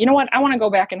say, you know what, I want to go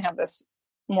back and have this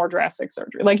more drastic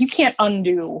surgery. Like, you can't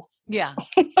undo. Yeah.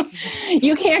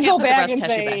 You can't go back and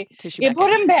say,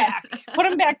 put him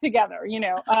back together,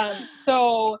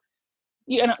 So,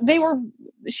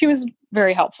 she was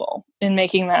very helpful in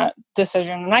making that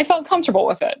decision, and I felt comfortable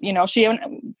with it.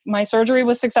 My surgery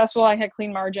was successful. I had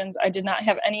clean margins. I did not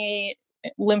have any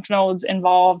lymph nodes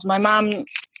involved. My mom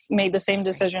made the same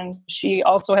decision. She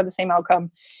also had the same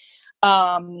outcome,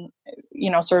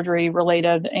 surgery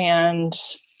related, and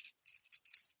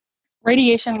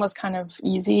radiation was kind of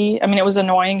easy. I mean, it was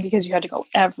annoying because you had to go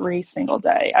every single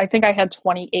day. I think I had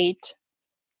 28.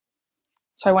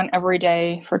 So I went every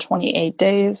day for 28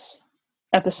 days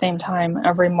at the same time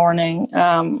every morning.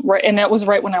 Right. And that was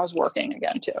right when I was working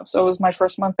again too. So it was my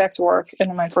first month back to work,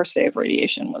 and my first day of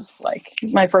radiation was like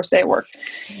my first day at work.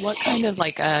 What kind of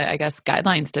I guess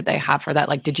guidelines did they have for that?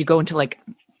 Like, did you go into like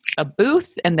a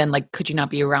booth and then like, could you not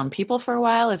be around people for a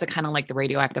while? Is it kind of like the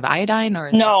radioactive iodine, or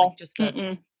is no, it like just get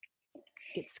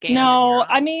scanned? No,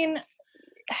 I mean,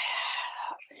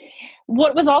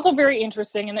 what was also very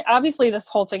interesting, and obviously this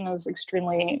whole thing was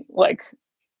extremely like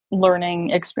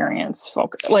learning experience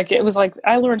focused. Like, it was like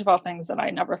I learned about things that I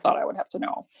never thought I would have to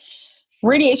know.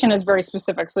 Radiation is very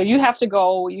specific. So you have to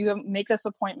go, you make this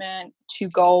appointment to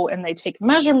go, and they take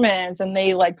measurements, and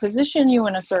they like position you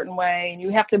in a certain way, and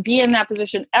you have to be in that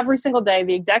position every single day,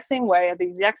 the exact same way,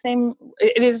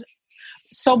 it is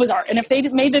so bizarre. And if they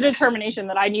made the determination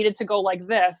that I needed to go like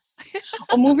this,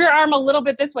 or move your arm a little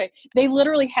bit this way, they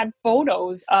literally had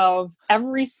photos of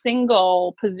every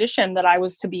single position that I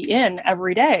was to be in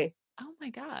every day. Oh my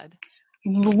God.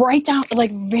 Right down,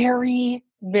 like very,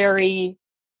 very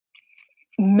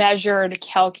measured,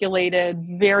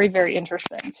 calculated, very, very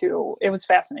interesting too. It was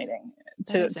fascinating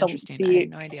to see. I had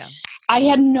no idea. I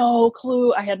had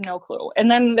no clue.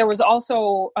 And then there was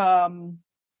also,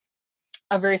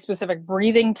 a very specific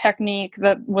breathing technique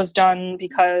that was done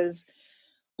because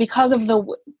of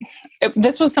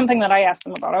this was something that I asked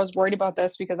them about. I was worried about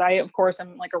this because I, of course,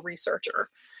 am like a researcher,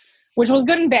 which was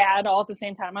good and bad all at the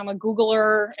same time. I'm a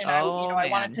Googler, and I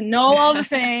wanted to know all the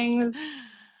things.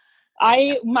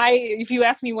 If you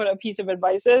ask me what a piece of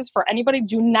advice is for anybody,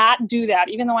 do not do that.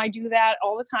 Even though I do that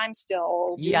all the time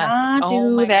still. Do not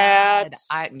do that.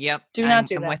 I'm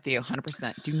with you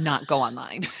 100%. Do not go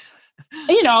online.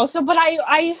 But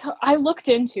I looked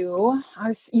into,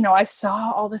 I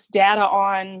saw all this data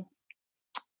on,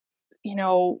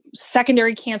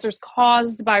 secondary cancers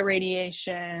caused by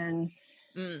radiation,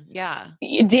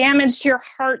 damage to your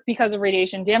heart because of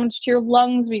radiation, damage to your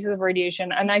lungs because of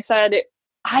radiation. And I said,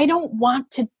 I don't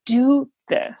want to do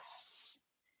this.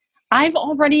 I've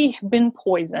already been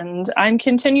poisoned. I'm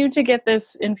continued to get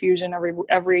this infusion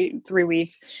every 3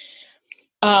 weeks.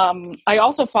 I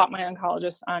also fought my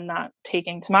oncologist on not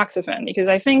taking tamoxifen, because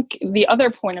I think the other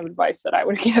point of advice that I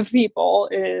would give people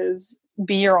is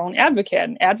be your own advocate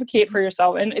and advocate for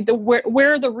yourself. And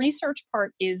where the research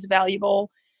part is valuable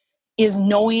is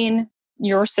knowing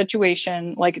your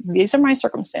situation. Like, these are my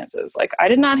circumstances. Like, I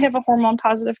did not have a hormone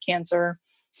positive cancer,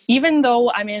 even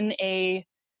though I'm in a,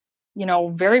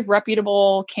 very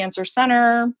reputable cancer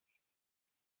center,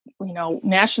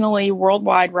 nationally,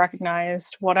 worldwide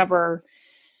recognized, whatever.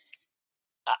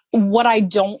 What I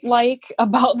don't like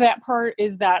about that part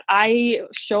is that I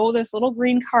show this little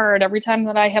green card every time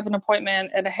that I have an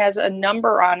appointment, and it has a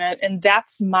number on it. And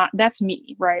that's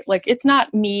me, right? Like, it's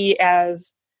not me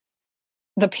as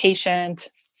the patient,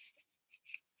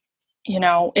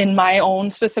 in my own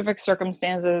specific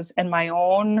circumstances and my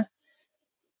own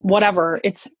whatever.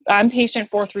 I'm patient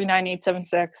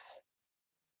 439876,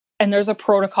 and there's a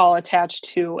protocol attached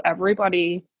to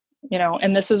everybody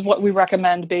and this is what we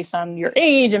recommend based on your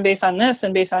age and based on this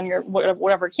and based on your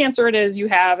whatever cancer it is you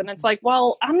have. And it's like,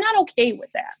 well, I'm not okay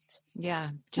with that. Yeah.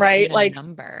 Just right. Like a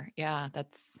number. Yeah.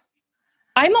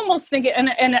 I'm almost thinking,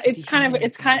 and it's kind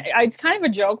of a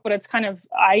joke, but it's kind of,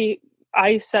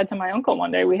 I said to my uncle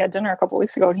one day, we had dinner a couple of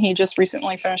weeks ago, and he just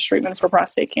recently finished treatment for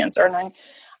prostate cancer. And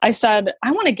I said,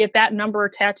 I want to get that number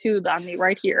tattooed on me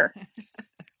right here,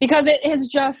 because it is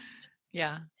just,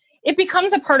 it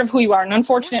becomes a part of who you are. And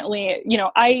unfortunately,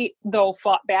 I though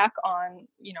fought back on,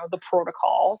 the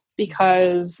protocol,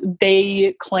 because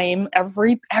they claim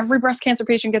every breast cancer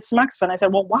patient gets tamoxifen. I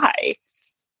said, well, why?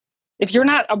 If you're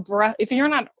not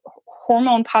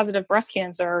hormone positive breast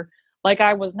cancer, like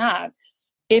I was not,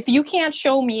 if you can't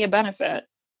show me a benefit,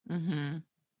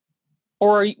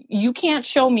 or you can't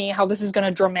show me how this is going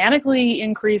to dramatically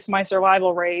increase my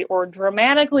survival rate or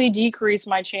dramatically decrease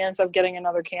my chance of getting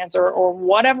another cancer, or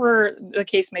whatever the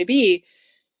case may be,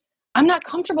 I'm not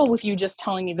comfortable with you just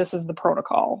telling me this is the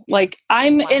protocol. Like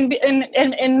and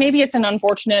maybe it's an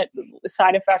unfortunate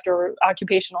side effect or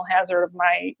occupational hazard of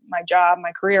my job,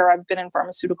 my career. I've been in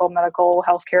pharmaceutical, medical,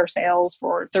 healthcare sales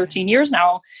for 13 years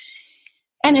now.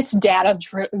 And it's data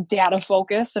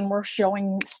focused, and we're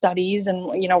showing studies, and,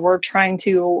 we're trying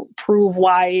to prove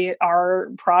why our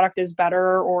product is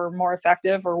better or more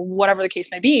effective or whatever the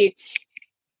case may be.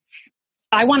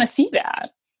 I want to see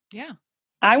that. Yeah.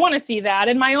 I want to see that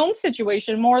in my own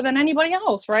situation more than anybody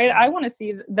else, right? I want to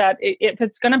see that if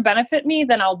it's going to benefit me,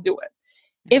 then I'll do it.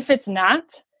 If it's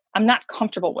not, I'm not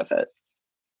comfortable with it.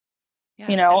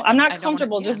 Yeah, I'm not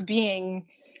comfortable just being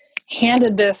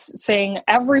handed this saying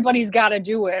everybody's got to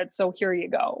do it, so here you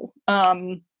go.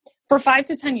 For 5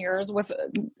 to 10 years with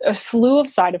a slew of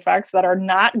side effects that are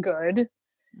not good,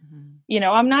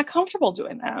 I'm not comfortable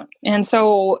doing that. And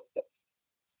so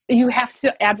you have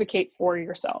to advocate for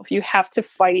yourself. You have to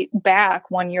fight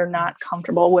back when you're not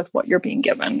comfortable with what you're being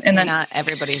given. And then not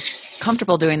everybody's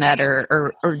comfortable doing that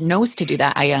or knows to do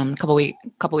that. I a couple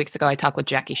weeks ago, I talked with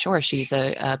Jackie Shore. She's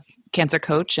a cancer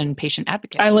coach and patient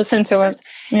advocate. I listened to it.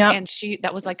 Yeah. And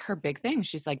that was like her big thing.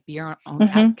 She's like, be your own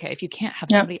advocate. If you can't have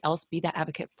somebody else be that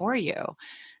advocate for you.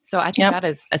 So I think that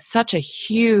is such a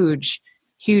huge,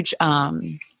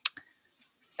 I'm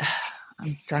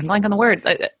drawing a blank on the word,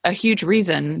 a huge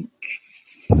reason,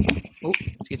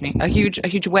 a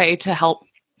huge way to help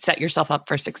set yourself up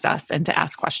for success, and to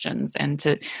ask questions, and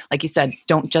to, like you said,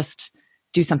 don't just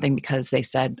do something because they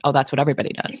said, oh, that's what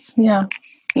everybody does. Yeah.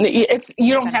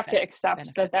 You don't have to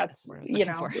accept that's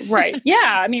right.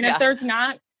 Yeah. I mean,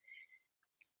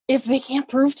 if they can't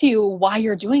prove to you why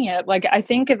you're doing it, like, I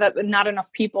think that not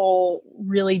enough people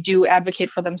really do advocate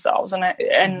for themselves.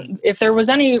 And if there was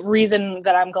any reason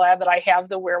that I'm glad that I have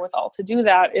the wherewithal to do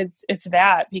that, it's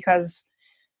that, because,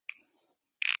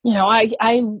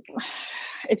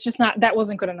 it's just not, that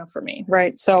wasn't good enough for me.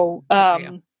 Right. So,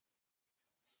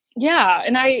 yeah.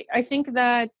 And I think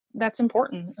that that's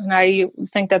important. And I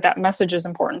think that message is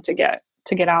important to get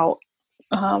out,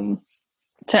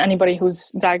 to anybody who's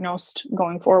diagnosed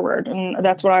going forward. And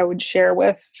that's what I would share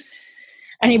with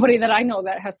anybody that I know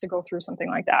that has to go through something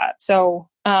like that. So,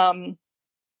 and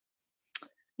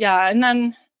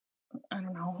then I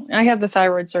don't know, I had the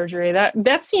thyroid surgery.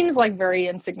 That seems like very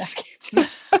insignificant to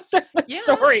the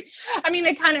story. I mean,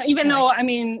 it kind of, even though, I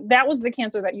mean, that was the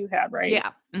cancer that you had, right?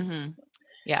 Yeah. Mm-hmm.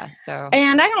 Yeah. So,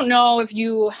 and I don't know if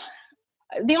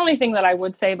the only thing that I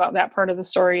would say about that part of the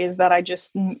story is that I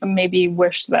just maybe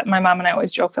wish that my mom and I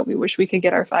always joke that we wish we could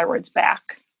get our thyroids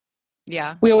back.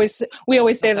 Yeah. We always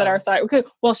say that our thyroid,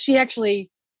 well, she actually,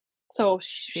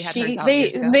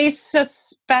 they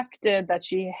suspected that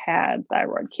she had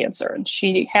thyroid cancer, and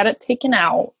she had it taken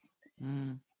out.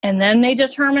 And then they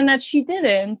determined that she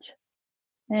didn't.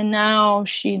 And now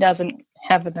she doesn't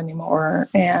have it anymore.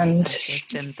 And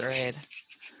Synthroid.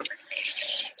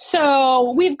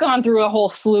 So we've gone through a whole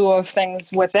slew of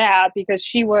things with that, because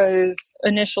she was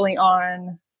initially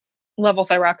on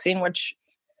levothyroxine, which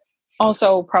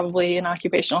also probably an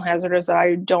occupational hazard is that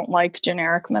I don't like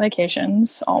generic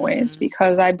medications always,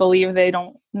 because I believe they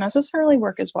don't necessarily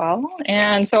work as well.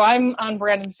 And so I'm on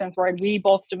branded Synthroid. We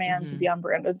both demand to be on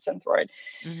branded Synthroid.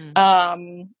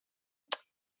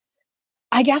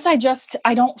 I guess I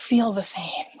don't feel the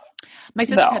same. My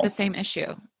sister had the same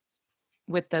issue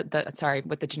with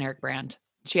the generic brand.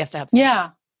 She has to have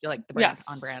like the brand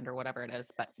on brand or whatever it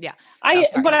is. But yeah.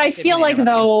 I feel like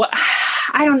though,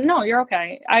 I don't know. You're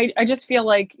okay. I just feel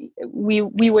like we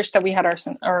wish that we had our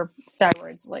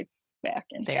thyroids like back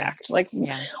intact. Like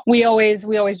we always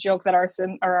joke that our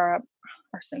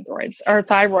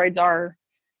thyroids are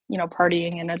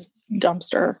partying in a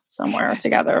dumpster somewhere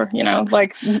together,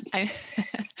 like I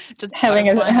just having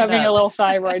a little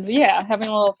thyroid. Yeah. Having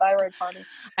a little thyroid party.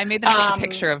 I made them take a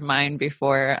picture of mine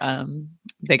before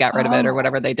they got rid of it or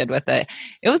whatever they did with it.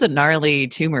 It was a gnarly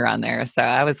tumor on there. So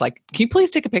I was like, can you please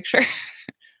take a picture?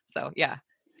 So yeah,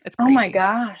 it's crazy. Oh my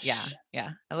gosh. Yeah.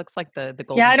 Yeah. It looks like the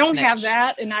golden Yeah, I don't snitch. have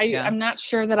that. And I'm not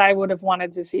sure that I would have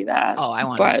wanted to see that. Oh, I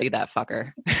want to see that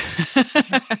fucker.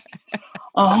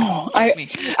 Oh,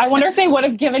 I wonder if they would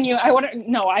have given you,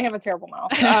 no, I have a terrible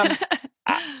mouth.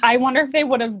 I wonder if they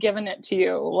would have given it to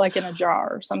you like in a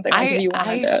jar or something like if you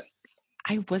wanted it.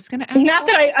 I was going to ask. Not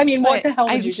that what the hell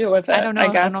did you do with it? I don't know.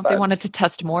 I guess, if they wanted to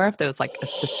test more, if there was like a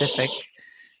specific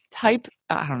type.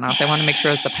 I don't know if they want to make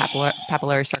sure it was the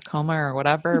papillary sarcoma or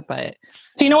whatever, but.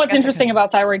 So what's interesting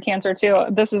about thyroid cancer too?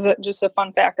 This is just a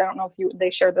fun fact. I don't know if they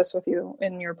shared this with you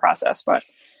in your process, but,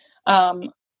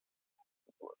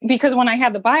 because when I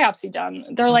had the biopsy done,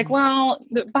 they're like, well,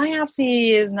 the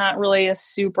biopsy is not really a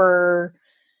super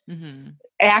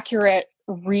accurate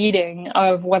reading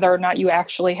of whether or not you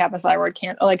actually have a thyroid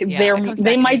cancer. Like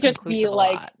they might just be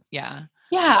like,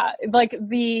 like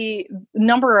the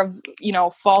number of,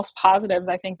 false positives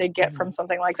I think they get from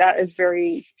something like that is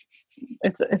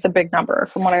it's a big number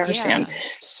from what I understand. Yeah.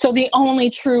 So the only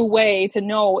true way to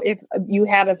know if you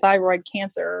had a thyroid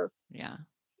cancer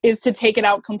is to take it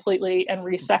out completely and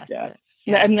resect it.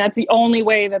 Yeah. And that's the only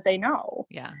way that they know.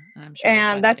 Yeah. I'm sure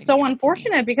and that's so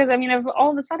unfortunate because if all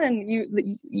of a sudden you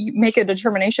make a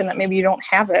determination that maybe you don't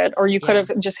have it, or you could have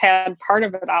just had part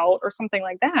of it out or something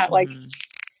like that. Like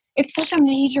it's such a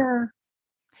major,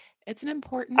 it's an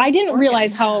important, I didn't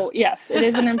realize how, yes, it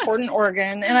is an important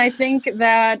organ. And I think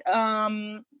that,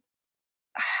 I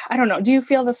don't know. Do you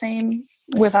feel the same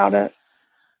without it?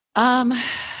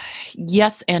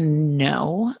 Yes and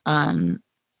no.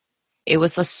 It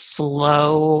was a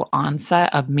slow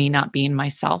onset of me not being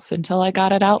myself until I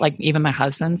got it out. Like even my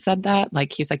husband said that,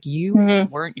 like, he's like, you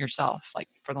weren't yourself, like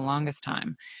for the longest time.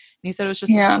 And he said it was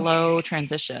just a slow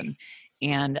transition.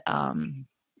 And,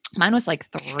 mine was like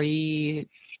 3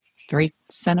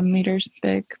 centimeters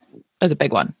big. It was a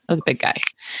big one. It was a big guy.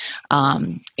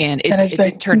 And it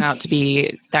did turn out to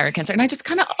be thyroid cancer. And I just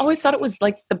kind of always thought it was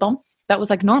like the bump that was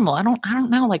like normal. I don't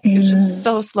know. Like it was just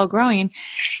so slow growing.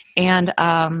 And,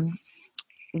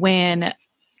 when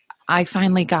I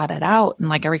finally got it out and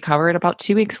like I recovered about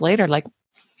 2 weeks later, like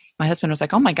my husband was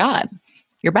like, oh my God,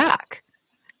 you're back.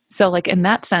 So like in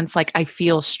that sense, like I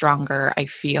feel stronger. I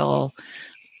feel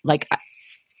like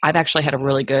I've actually had a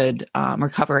really good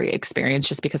recovery experience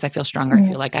just because I feel stronger. I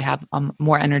feel like I have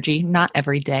more energy, not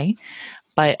every day.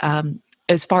 But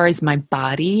as far as my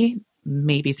body,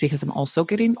 maybe it's because I'm also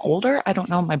getting older. I don't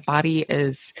know. My body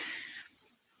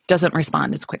doesn't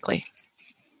respond as quickly.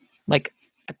 Like,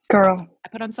 girl, I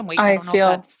put on some weight. I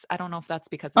don't know if that's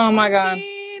because of my God,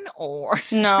 or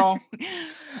no.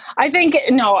 I think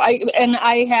no. I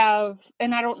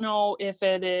don't know if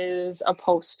it is a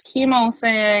post chemo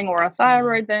thing or a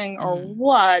thyroid thing or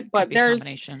what. But there's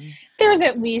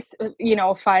at least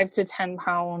 5 to 10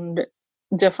 pound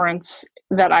difference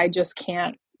that I just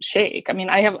can't shake. I mean,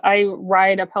 I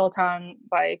ride a Peloton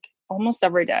bike almost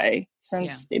every day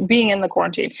since being in the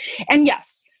quarantine, and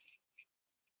yes.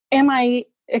 Am I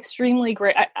extremely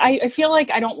great? I feel like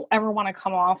I don't ever want to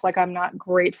come off like I'm not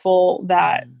grateful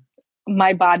that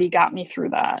my body got me through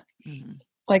that.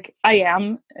 Like I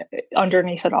am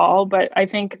underneath it all, but I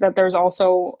think that there's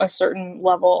also a certain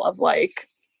level of like,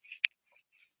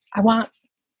 I want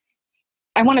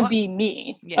to be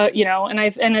me,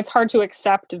 and it's hard to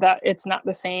accept that it's not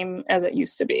the same as it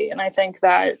used to be. And I think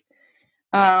that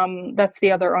that's the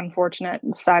other unfortunate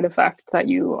side effect that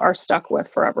you are stuck with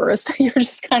forever is that you're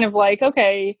just kind of like,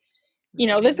 okay,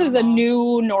 this is a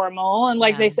new normal. And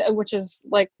like they said, which is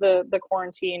like the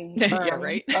quarantine term. Yeah,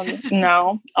 right.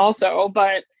 No, also,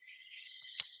 but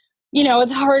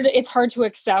it's hard to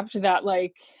accept that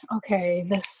like, okay,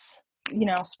 this,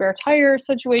 spare tire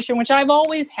situation, which I've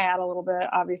always had a little bit,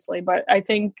 obviously, but I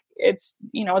think it's,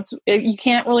 you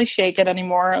can't really shake it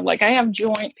anymore. Like I have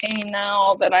joint pain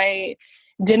now that I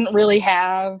didn't really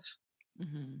have.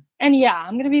 And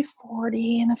I'm going to be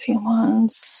 40 in a few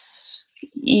months.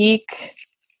 Eek.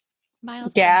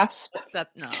 Gasp.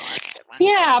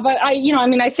 Yeah. But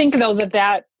I think though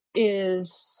that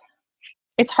is,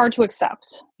 it's hard to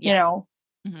accept,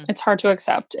 It's hard to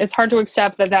accept. It's hard to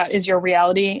accept that is your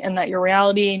reality, and that your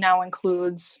reality now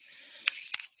includes,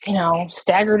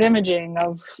 staggered imaging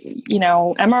of,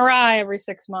 MRI every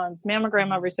 6 months,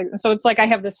 mammogram every 6. So it's like I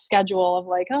have this schedule of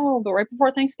like, but right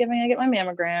before Thanksgiving I get my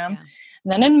mammogram,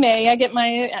 and then in May I get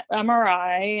my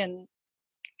MRI, and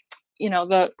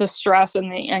the stress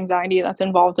and the anxiety that's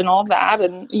involved in all of that.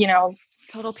 And,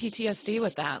 total PTSD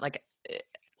with that. Like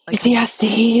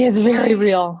PTSD is very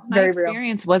real. My very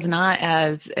experience was not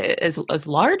as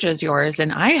large as yours.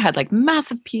 And I had like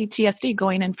massive PTSD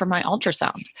going in for my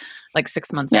ultrasound, like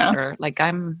 6 months after. Like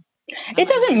it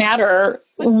doesn't matter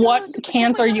what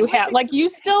cancer you had. Like you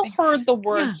still heard the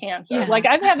word cancer. Yeah. Like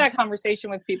I've had that conversation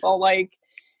with people. Like,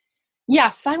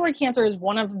 yes, thyroid cancer is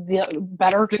one of the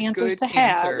better cancers to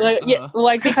have.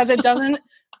 Like because it doesn't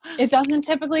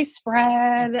typically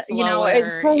spread,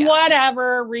 for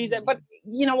whatever reason. But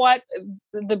you know what?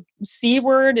 The C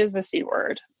word is the C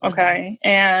word. Okay.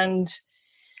 And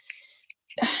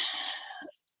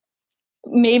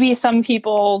maybe some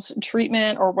people's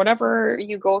treatment or whatever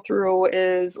you go through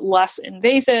is less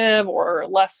invasive or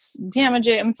less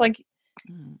damaging. It's like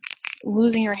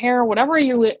losing your hair, whatever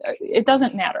it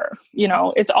doesn't matter.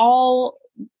 It's all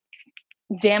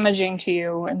damaging to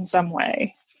you in some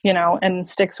way, and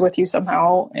sticks with you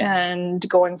somehow, and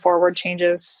going forward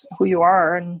changes who you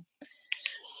are and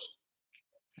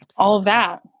all of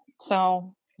that.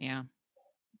 So, yeah,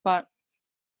 but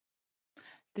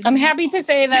I'm happy to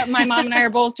say that my mom and I are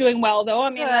both doing well, though. I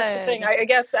mean, that's the thing. I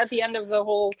guess at the end of the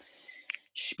whole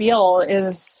spiel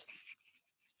is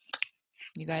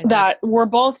we're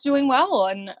both doing well.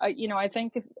 And, I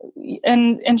think,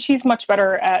 and she's much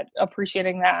better at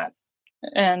appreciating that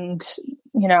and,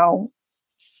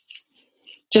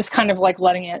 just kind of like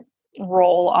letting it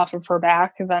roll off of her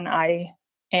back than I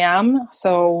am.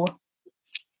 So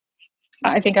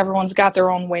I think everyone's got their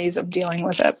own ways of dealing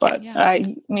with it, but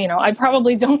I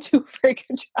probably don't do a very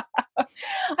good job.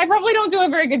 I probably don't do a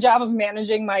very good job of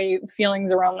managing my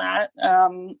feelings around that,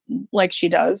 like she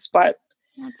does, but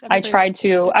I try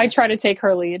to take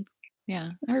her lead.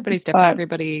 Yeah. Everybody's different.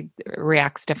 Everybody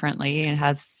reacts differently and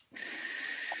has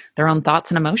their own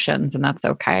thoughts and emotions, and that's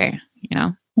okay.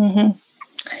 Mm-hmm.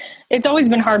 It's always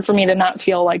been hard for me to not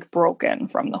feel like broken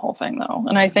from the whole thing though.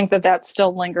 And I think that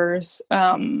still lingers,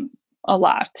 a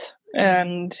lot.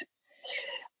 And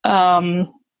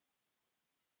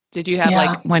did you have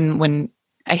like when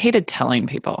I hated telling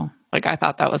people, like I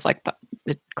thought that was like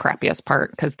the crappiest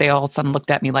part, because they all of a sudden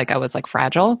looked at me like I was like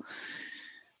fragile.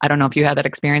 I don't know if you had that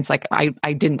experience. Like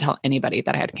I didn't tell anybody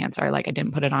that I had cancer. Like I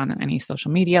didn't put it on any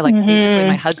social media. Like basically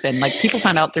my husband, like people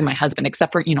found out through my husband,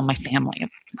 except for, my family.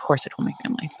 Of course I told my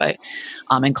family, but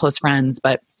and close friends,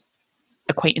 but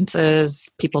acquaintances,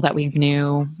 people that we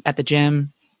knew at the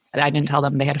gym. I didn't tell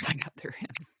them. They had to find out through him.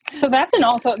 So that's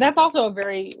also a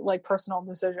very like personal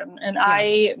decision. And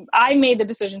I made the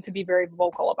decision to be very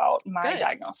vocal about my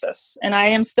diagnosis, and I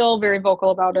am still very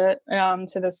vocal about it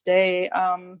to this day.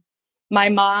 My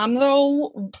mom,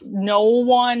 though, no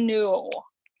one knew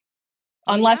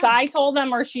unless I told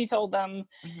them or she told them.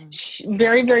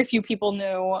 Very, very few people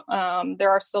knew. There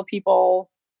are still people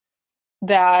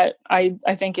that I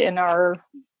think in our,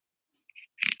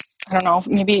 I don't know,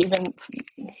 maybe even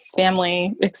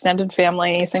family, extended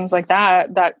family, things like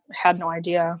that had no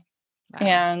idea. Wow.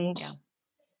 And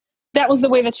that was the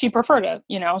way that she preferred it,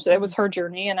 so it was her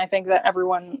journey. And I think that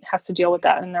everyone has to deal with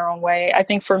that in their own way. I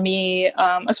think for me,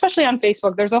 especially on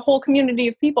Facebook, there's a whole community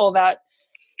of people that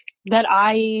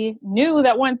I knew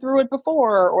that went through it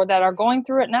before, or that are going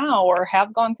through it now, or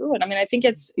have gone through it. I mean, I think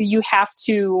you have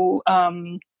to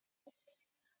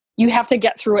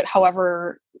get through it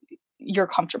however you're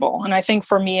comfortable. And I think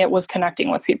for me, it was connecting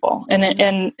with people.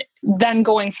 And then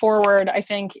going forward, I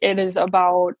think it is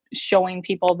about showing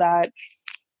people that,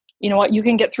 you know what, you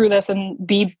can get through this and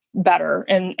be better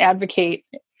and advocate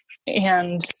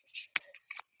and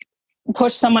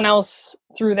push someone else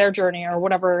through their journey, or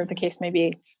whatever the case may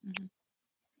be.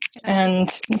 And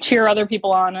cheer other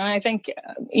people on. And I think,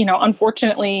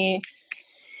 unfortunately,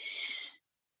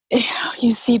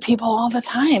 you see people all the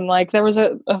time. Like there was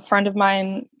a friend of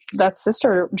mine, that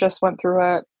sister just went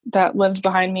through it, that lived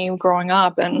behind me growing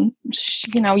up, and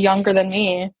she, younger than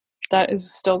me, that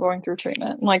is still going through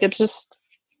treatment. Like it's just,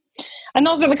 and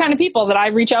those are the kind of people that I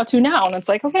reach out to now. And it's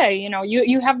like, okay,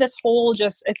 you have this whole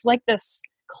it's like this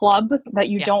club that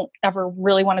you don't ever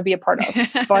really want to be a part of,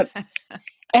 but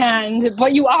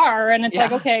you are. And it's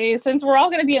like, okay, since we're all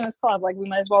going to be in this club, like we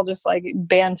might as well just like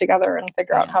band together and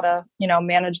figure out how to,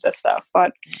 manage this stuff.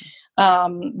 But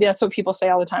that's what people say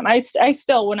all the time. I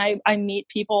still, when I meet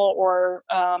people or,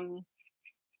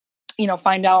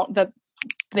 find out that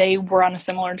they were on a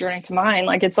similar journey to mine,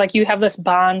 like, it's like, you have this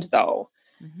bond though,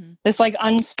 this like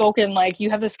unspoken, like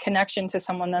you have this connection to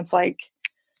someone that's like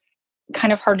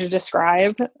kind of hard to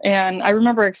describe. And I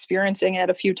remember experiencing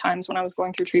it a few times when I was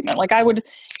going through treatment. Like I would,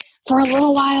 for a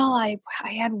little while, I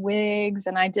had wigs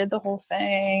and I did the whole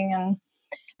thing.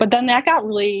 But then that got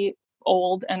really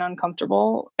old and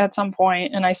uncomfortable at some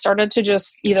point, and I started to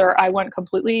just either I went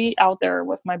completely out there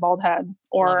with my bald head,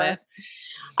 or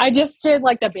I just did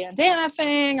like the bandana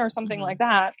thing or something like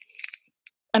that.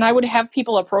 And I would have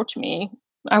people approach me.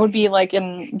 I would be like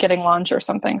in getting lunch or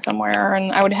something somewhere,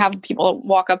 and I would have people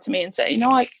walk up to me and say,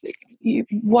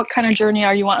 what kind of journey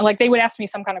are you on? Like they would ask me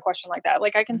some kind of question like that.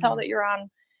 Like, I can tell that you're on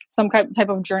some type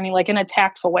of journey, like in a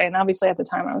tactful way. And obviously at the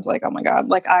time I was like, oh my God,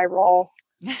 like eye roll,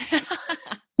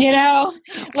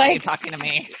 like talking to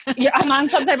me. Yeah, I'm on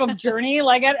some type of journey.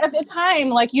 Like at the time,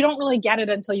 like you don't really get it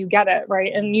until you get it.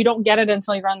 Right. And you don't get it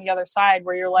until you're on the other side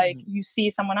where you're like, you see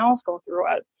someone else go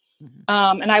through it.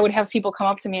 And I would have people come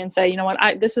up to me and say, you know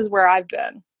what, this is where I've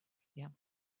been. Yeah.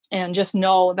 And just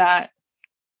know that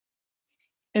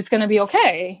it's going to be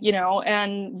okay,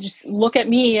 and just look at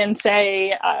me and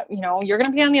say, you're going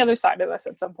to be on the other side of this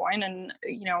at some point. And,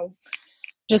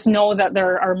 just know that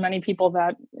there are many people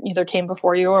that either came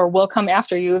before you or will come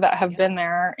after you that have been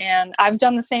there. And I've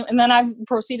done the same. And then I've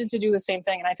proceeded to do the same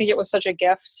thing. And I think it was such a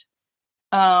gift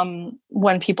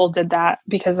when people did that,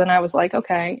 because then I was like,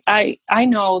 okay, I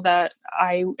know that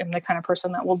I am the kind of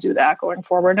person that will do that going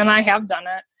forward. And I have done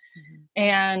it.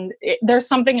 And there's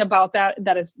something about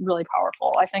that is really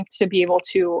powerful. I think to be able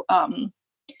to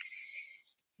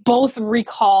both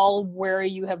recall where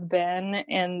you have been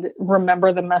and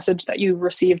remember the message that you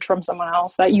received from someone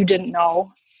else that you didn't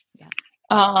know. Yeah.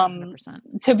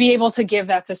 To be able to give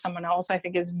that to someone else, I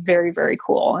think is very, very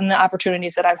cool. And the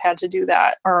opportunities that I've had to do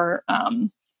that are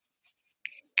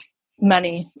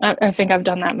many. I think I've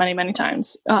done that many, many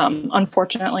times,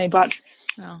 unfortunately, but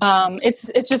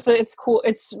it's cool.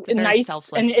 It's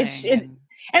nice.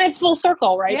 And it's full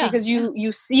circle, right? Yeah. Because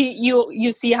you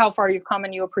see how far you've come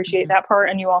and you appreciate that part,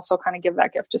 and you also kind of give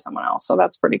that gift to someone else. So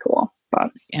that's pretty cool.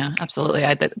 But yeah, absolutely.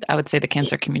 I would say the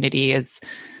cancer community is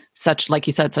such, like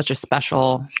you said, such a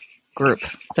special group,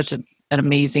 such an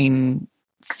amazing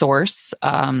source.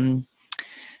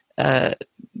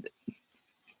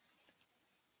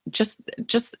 Just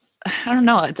I don't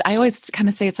know. I always kind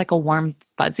of say it's like a warm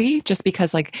fuzzy, just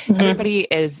because like everybody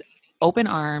is open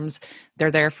arms. They're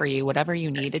there for you, whatever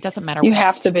you need. It doesn't matter. You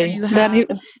have to be.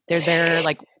 They're there,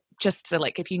 like, just to,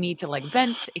 like, if you need to, like,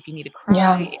 vent, if you need to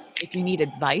cry, if you need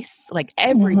advice, like,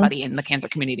 everybody in the cancer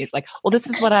community is like, well, this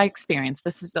is what I experienced.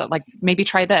 This is like, maybe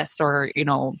try this, or,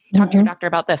 talk to your doctor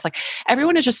about this. Like,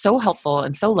 everyone is just so helpful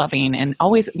and so loving, and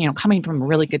always, coming from a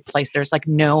really good place. There's like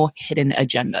no hidden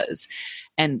agendas.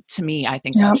 And to me, I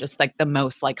think that's just like the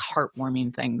most like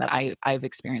heartwarming thing that I've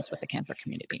experienced with the cancer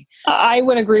community. I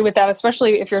would agree with that,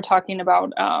 especially if you're talking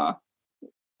about,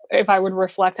 if I would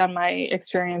reflect on my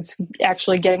experience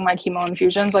actually getting my chemo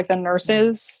infusions, like the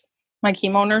nurses, my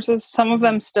chemo nurses, some of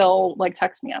them still like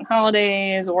text me on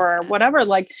holidays or whatever.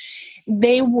 Like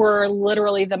they were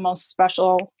literally the most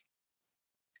special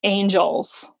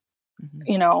angels,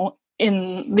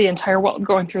 in the entire world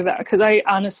going through that. Cause I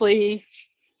honestly,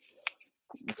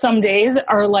 some days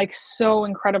are like so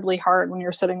incredibly hard when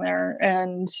you're sitting there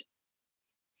and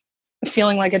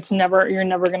feeling like you're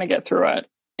never going to get through it.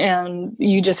 And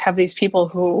you just have these people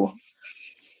who,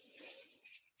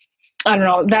 I don't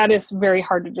know, that is very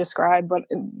hard to describe, but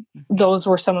those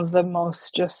were some of the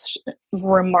most just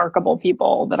remarkable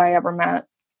people that I ever met,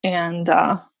 and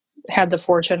had the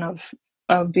fortune of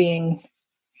being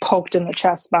poked in the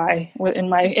chest in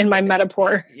my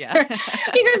metaphor. Yeah.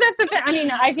 Because that's the thing. I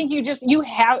mean, I think you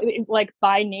have, like,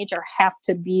 by nature have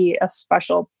to be a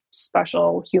special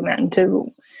human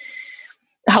to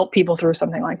help people through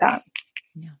something like that.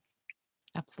 Yeah,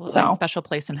 absolutely. So, special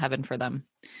place in heaven for them.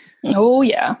 Oh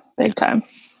yeah. Big time.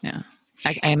 Yeah.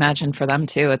 I imagine for them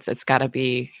too, it's gotta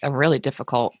be a really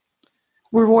difficult,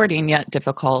 rewarding yet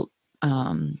difficult,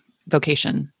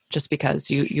 vocation. Just because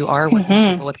you are with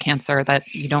people with cancer that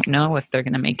you don't know if they're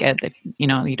going to make it, if, you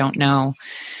don't know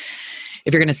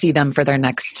if you're going to see them for their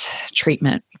next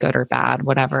treatment, good or bad,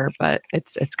 whatever, but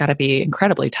it's got to be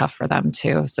incredibly tough for them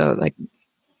too. So like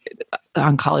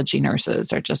oncology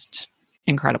nurses are just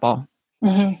incredible.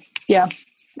 Mm-hmm. Yeah.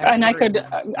 And I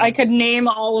could name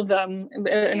all of them, and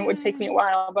it would take me a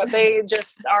while, but they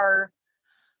just are,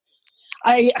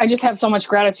 I just have so much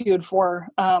gratitude for,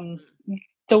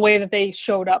 the way that they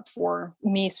showed up for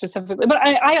me specifically. But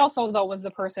I also, though, was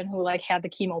the person who like had the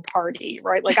chemo party,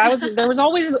 right? Like there's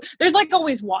always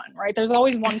one, right? There's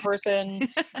always one person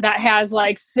that has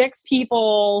like 6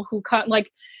 people who come,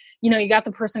 like, you got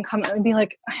the person come and be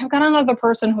like, I've got another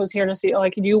person who's here to see,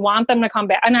 like, do you want them to come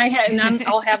back? And then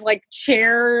I'll have like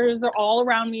chairs all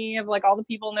around me of like all the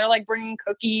people, and they're like bringing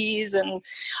cookies, and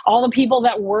all the people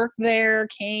that work there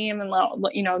came, and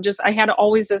just, I had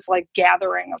always this like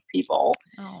gathering of people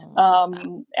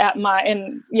I'm that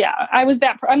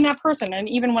person. And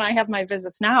even when I have my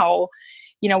visits now,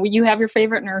 you have your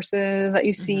favorite nurses that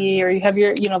you see, or you have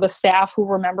your, the staff who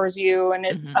remembers you,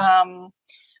 and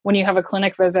when you have a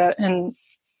clinic visit. And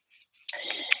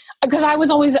because I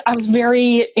was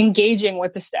very engaging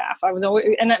with the staff. I was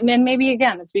always, and maybe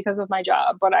again, it's because of my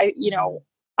job, but I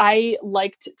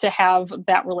liked to have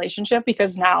that relationship,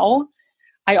 because now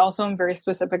I also am very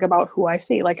specific about who I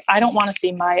see. Like, I don't want to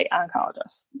see my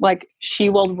oncologist. Like, she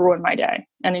will ruin my day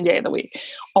any day of the week.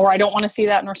 Or I don't want to see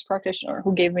that nurse practitioner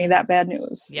who gave me that bad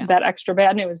news, that extra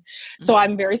bad news. So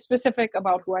I'm very specific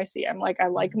about who I see. I'm like, I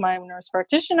like my nurse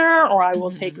practitioner, or I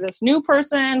will take this new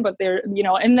person, but they're,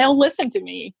 and they'll listen to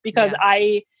me, because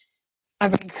I've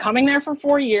been coming there for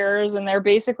 4 years, and they're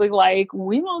basically like,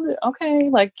 we will, okay,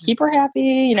 like, keep her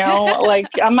happy, like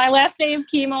on my last day of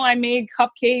chemo, I made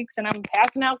cupcakes, and I'm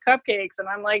passing out cupcakes, and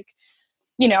I'm like,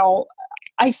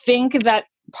 I think that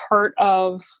part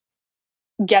of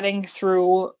getting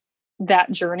through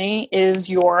that journey is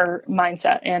your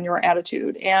mindset and your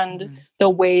attitude and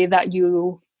the way that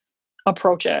you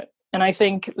approach it. And I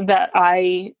think that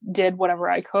I did whatever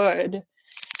I could,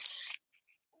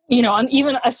 and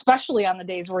even especially on the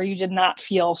days where you did not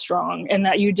feel strong, and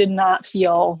that you did not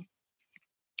feel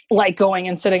like going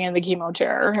and sitting in the chemo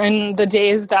chair. And the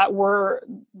days that were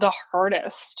the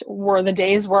hardest were the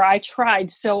days where I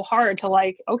tried so hard to,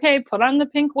 like, okay, put on the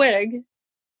pink wig,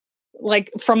 like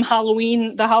from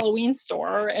the Halloween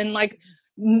store, and like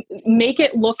make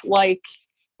it look like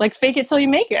fake it till you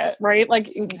make it, right?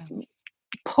 Like,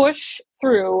 push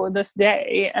through this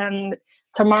day, and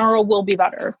tomorrow will be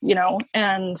better,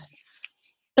 and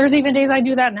there's even days I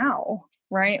do that now,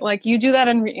 right? Like, you do that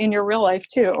in your real life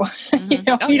too. You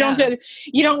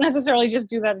don't necessarily just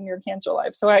do that in your cancer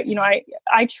life. So I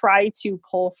try to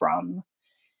pull from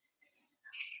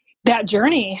that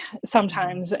journey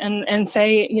sometimes and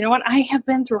say, you know what, I have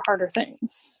been through harder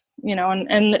things,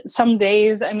 and some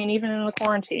days, I mean, even in the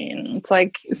quarantine, it's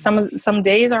like some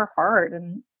days are hard,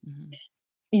 and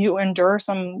you endure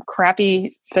some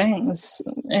crappy things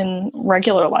in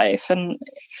regular life. And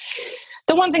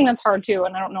the one thing that's hard too,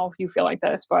 and I don't know if you feel like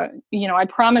this, but I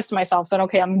promised myself that,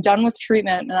 okay, I'm done with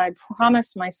treatment. And I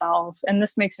promised myself, and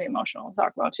this makes me emotional to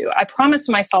talk about too, I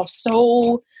promised myself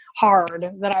so hard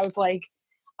that I was like,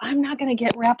 I'm not going to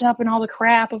get wrapped up in all the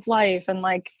crap of life, and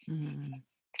like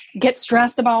get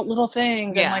stressed about little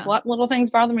things and like let little things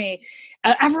bother me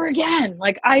ever again.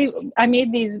 Like, I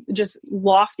made these just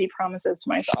lofty promises to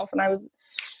myself, and I was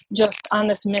just on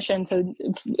this mission to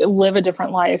live a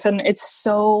different life. And it's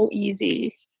so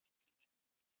easy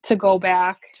to go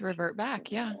back, to revert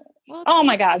back. Yeah. Well, oh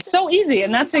my God, so easy.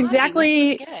 And that's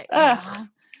exactly, because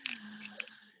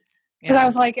I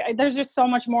was like, there's just so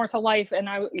much more to life. And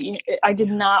I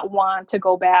did not want to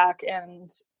go back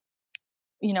and,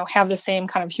 have the same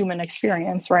kind of human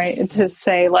experience, right? To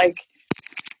say like,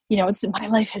 my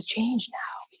life has changed now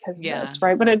because of this,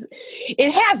 right? But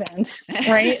it hasn't,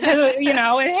 right? It hasn't,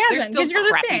 because you're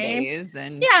the same.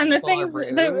 And the things,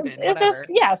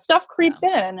 stuff creeps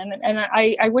in, and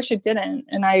I wish it didn't,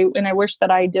 and I wish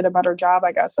that I did a better job,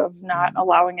 I guess, of not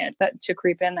allowing it to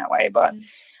creep in that way. But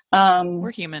we're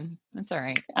human. That's all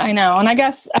right. I know. And I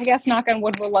guess knock on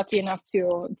wood, we're lucky enough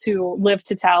to live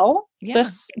to tell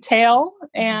this tale,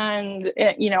 and,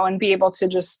 and be able to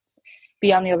just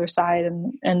be on the other side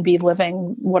and be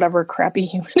living whatever crappy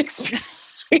human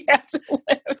experience we had to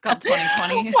live. It's called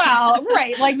 2020. Well,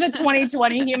 right. Like the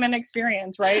 2020 human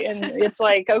experience, right? And it's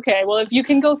like, okay, well, if you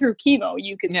can go through chemo,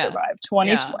 you can survive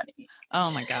 2020. Yeah.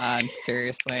 Oh my God.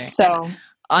 Seriously. So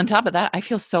on top of that, I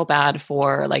feel so bad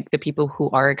for like the people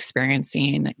who are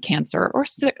experiencing cancer or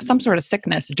some sort of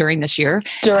sickness during this year.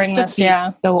 During this,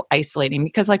 so isolating,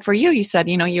 because like for you, you said,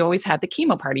 you always had the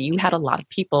chemo party. You had a lot of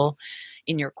people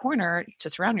in your corner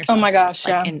to surround yourself. Oh my gosh,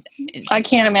 and I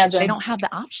can't imagine. They don't have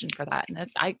the option for that, and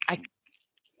I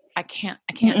can't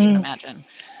even imagine.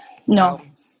 No. So,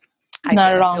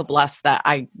 not at all. I feel blessed that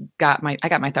I got my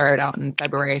thyroid out in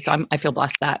February. So I feel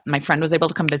blessed that my friend was able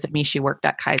to come visit me. She works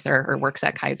at Kaiser.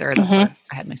 That's where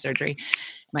I had my surgery.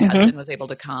 My husband was able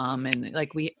to come, and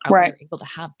like we were able to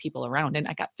have people around, and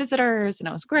I got visitors, and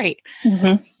it was great.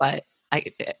 But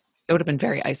it would have been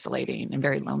very isolating and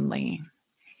very lonely.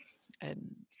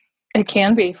 And it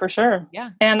can be, for sure.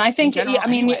 Yeah. And I think, there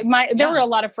were a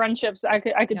lot of friendships. I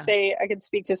could say, I could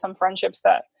speak to some friendships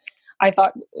that I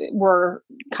thought were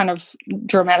kind of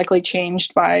dramatically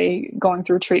changed by going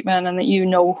through treatment, and that you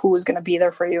know who is going to be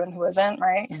there for you and who isn't,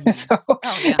 right? Mm-hmm. So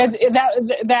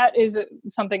that is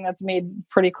something that's made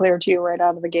pretty clear to you right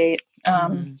out of the gate.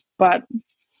 But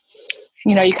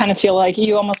you know, you kind of feel like,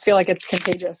 you almost feel like it's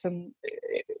contagious in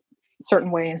certain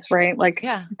ways, right? Like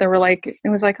they were like, it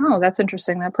was like, oh, that's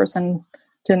interesting. That person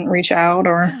didn't reach out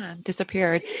or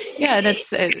disappeared. Yeah.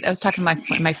 That's, I was talking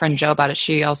to my friend Jo about it.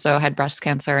 She also had breast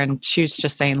cancer, and she was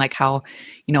just saying like how,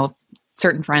 you know,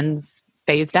 certain friends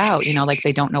phased out, you know, like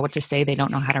they don't know what to say. They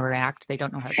don't know how to react. They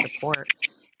don't know how to support.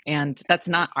 And that's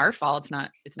not our fault.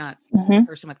 It's not the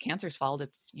person with cancer's fault.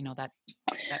 It's, you know, that.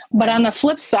 But on the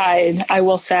flip side, I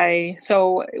will say,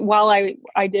 so while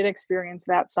I did experience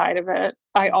that side of it,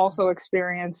 I also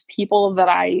experienced people that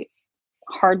I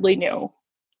hardly knew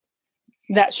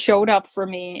that showed up for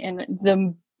me in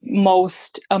the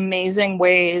most amazing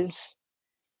ways.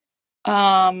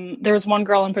 There was one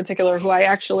girl in particular who I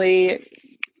actually,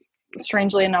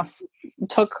 strangely enough,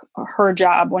 took her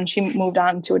job when she moved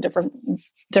on to a different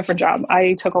job.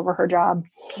 I took over her job,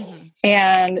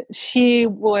 and she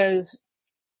was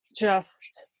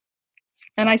just,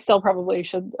 and I still probably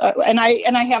should, and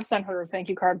I have sent her thank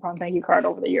you card upon thank you card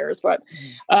over the years, but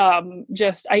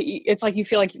it's like you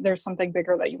feel like there's something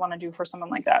bigger that you want to do for someone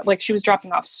like that. Like she was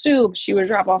dropping off soup, she would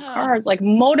drop off cards, like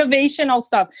motivational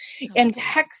stuff, and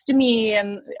text me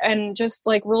and just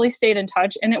like really stayed in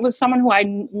touch. And it was someone who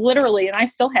I literally, and I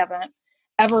still haven't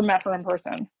ever met her in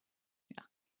person.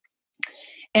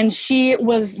 And she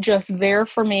was just there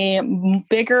for me,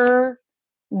 bigger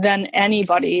than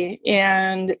anybody.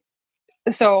 And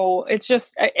so it's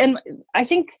just, and I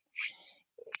think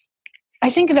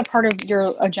that part of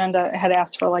your agenda had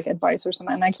asked for like advice or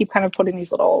something. And I keep kind of putting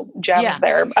these little gems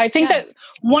there. I think that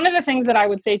one of the things that I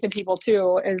would say to people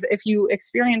too, is if you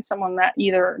experience someone that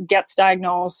either gets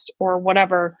diagnosed or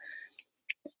whatever,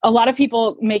 a lot of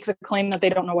people make the claim that they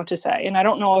don't know what to say. And I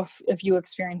don't know if you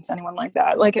experience anyone like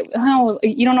that. Like, oh,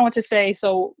 you don't know what to say,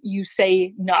 so you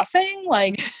say nothing.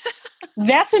 Like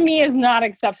that to me is not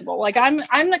acceptable. Like I'm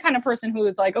the kind of person who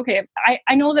is like, okay,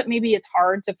 I know that maybe it's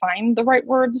hard to find the right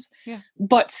words,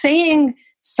 but saying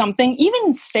something,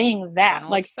 even saying that,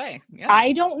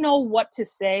 I don't know what to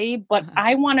say, but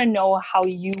I want to know how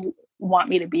you want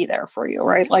me to be there for you.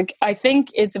 Right. Like, I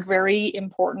think it's very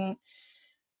important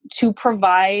to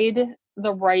provide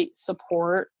the right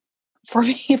support for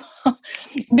people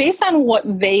based on what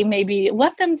they maybe,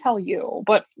 let them tell you,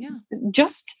 but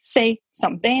just say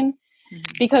something,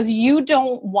 because you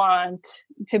don't want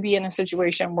to be in a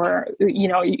situation where, you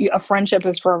know, a friendship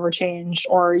is forever changed,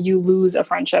 or you lose a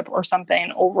friendship or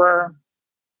something over,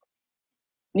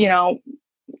 you know,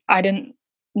 I didn't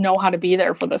know how to be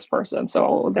there for this person,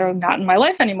 so they're not in my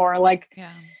life anymore. Like,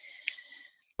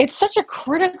 it's such a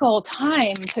critical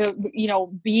time to, you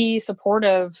know, be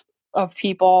supportive of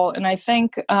people. And I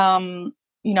think,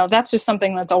 you know, that's just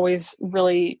something that's always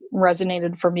really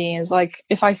resonated for me, is like,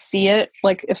 if I see it,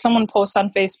 like if someone posts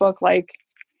on Facebook, like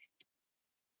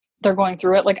they're going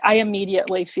through it, like I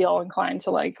immediately feel inclined to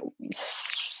like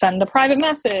send a private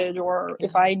message, or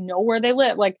if I know where they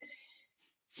live, like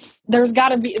there's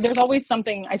always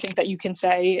something I think that you can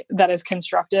say that is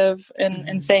constructive,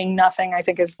 and saying nothing, I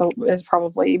think is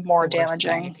probably more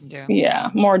damaging.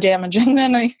 More damaging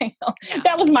than anything else.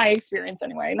 That was my experience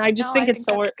anyway. And I just think it's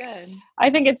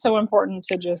so important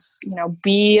to just, you know,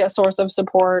 be a source of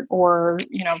support, or,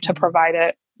 you know, to provide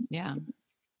it. Yeah.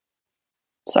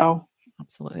 So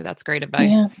absolutely. That's great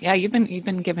advice. Yeah. You've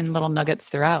been giving little nuggets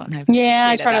throughout, and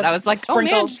I try to, I was like,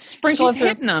 sprinkle she's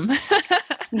hitting them.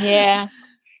 Yeah.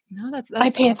 No, that's I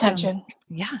pay awesome. attention.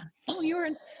 Yeah. Oh, you were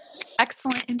an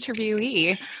excellent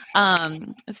interviewee.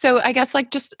 So I guess like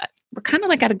just, we're kind of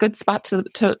like at a good spot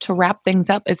to wrap things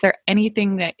up. Is there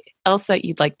anything else that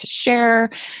you'd like to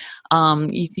share?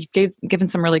 You've given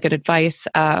some really good advice.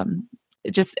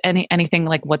 Just anything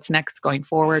like what's next going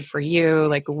forward for you?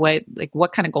 Like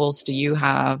what kind of goals do you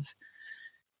have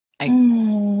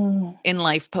in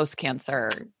life post-cancer?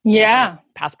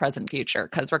 Past, present, future,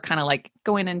 because we're kind of like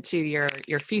going into your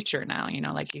future now, you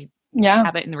know, like you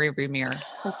have it in the rearview mirror,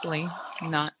 hopefully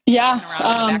not around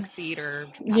the back seat or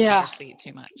passenger seat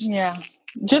too much.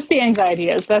 Just the anxiety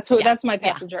is that's my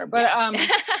passenger. But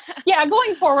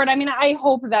going forward, I mean, I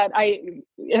hope that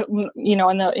you know,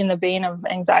 in the vein of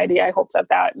anxiety, I hope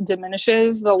that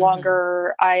diminishes the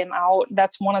longer I am out.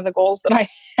 That's one of the goals that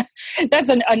that's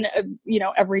an you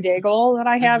know, everyday goal that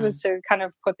I have, is to kind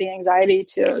of put the anxiety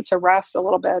to rest a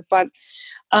little bit. But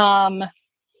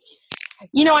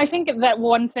you know, I think that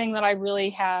one thing that I really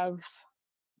have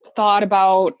thought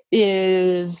about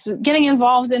is getting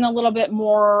involved in a little bit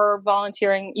more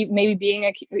volunteering, maybe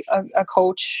being a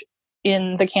coach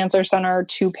in the cancer center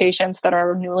to patients that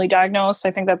are newly diagnosed.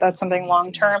 I think that that's something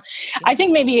long-term. I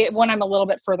think maybe when I'm a little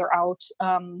bit further out,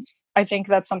 I think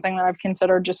that's something that I've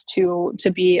considered, just to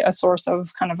be a source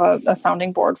of kind of a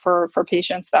sounding board for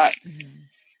patients that,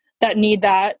 that need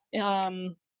that,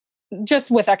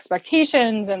 just with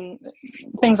expectations and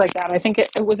things like that. I think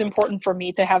it was important for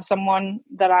me to have someone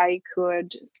that I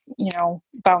could,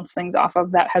 bounce things off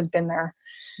of that has been there.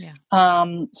 Yeah.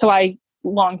 So I,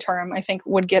 long-term, I think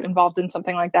would get involved in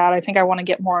something like that. I think I want to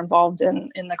get more involved in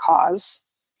the cause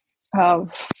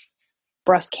of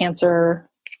breast cancer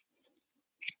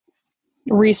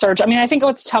research. I mean, I think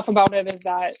what's tough about it is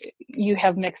that you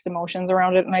have mixed emotions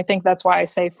around it. And I think that's why I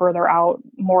say further out,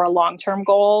 more a long-term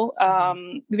goal,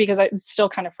 because it's still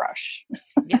kind of fresh.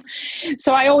 Yeah.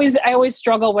 So I always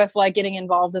struggle with like getting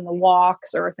involved in the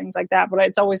walks or things like that, but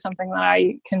it's always something that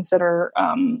I consider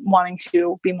wanting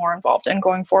to be more involved in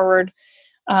going forward.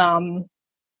 Maybe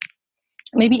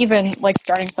even like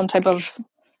starting some type of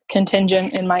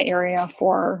contingent in my area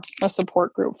for a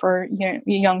support group for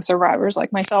young survivors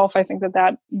like myself. I think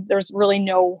that there's really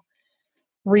no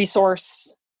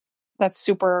resource that's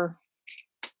super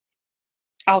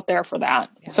out there for that.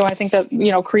 Yeah. So I think that,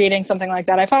 creating something like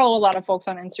that, I follow a lot of folks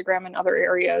on Instagram and other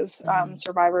areas,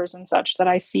 survivors and such, that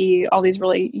I see all these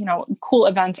really, cool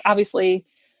events. Obviously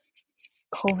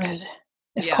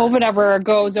if COVID ever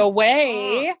goes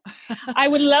away, I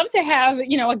would love to have,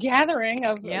 a gathering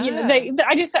of,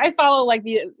 I follow like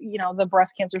the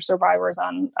breast cancer survivors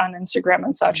on Instagram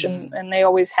and such. And they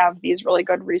always have these really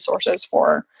good resources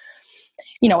for,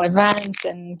 events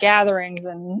and gatherings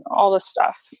and all this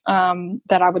stuff,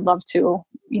 that I would love to,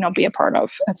 be a part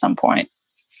of at some point.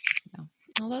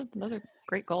 Well, those are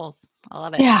great goals. I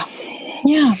love it. Yeah.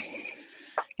 Yeah.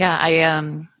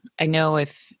 Yeah. I know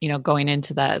if, going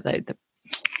into the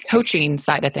coaching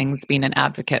side of things, being an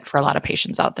advocate for a lot of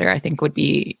patients out there, I think would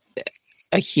be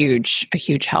a huge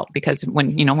help, because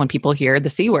when people hear the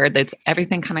C word, that's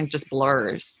everything kind of just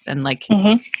blurs, and like,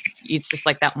 it's just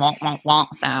like that wonk, wonk,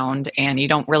 wonk sound, and you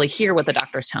don't really hear what the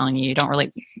doctor's telling you.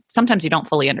 Sometimes you don't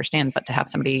fully understand, but to have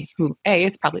somebody who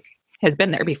has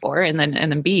been there before, and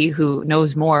then B, who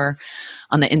knows more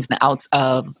on the ins and the outs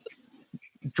of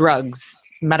drugs,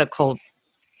 medical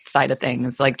side of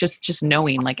things, like just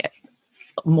knowing like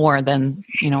more than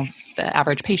the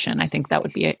average patient. I think that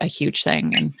would be a huge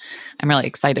thing, and I'm really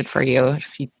excited for you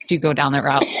if you do go down that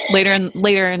route later.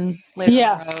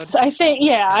 Yes, I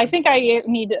think I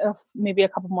need maybe a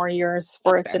couple more years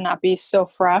for it to not be so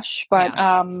fresh, but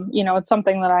it's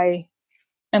something that I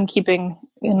am keeping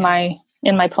in my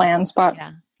plans. But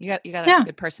you got a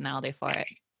good personality for it.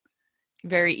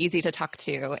 Very easy to talk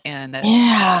to, and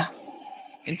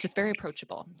and just very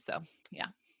approachable. So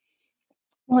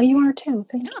Well, you are too.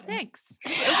 Thanks.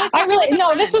 I really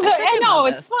this was. I know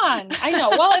it's fun. I know.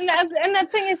 Well, and that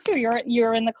thing is too.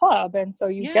 You're in the club, and so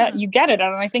you get it.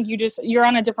 And I think you're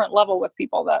on a different level with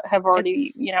people that have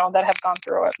already that have gone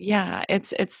through it. Yeah,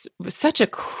 it's such a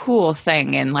cool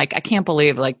thing, and like I can't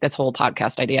believe like this whole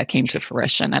podcast idea came to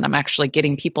fruition, and I'm actually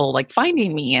getting people like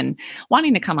finding me and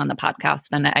wanting to come on the podcast,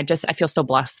 and I feel so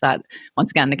blessed that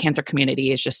once again the cancer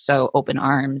community is just so open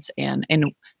arms, and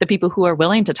the people who are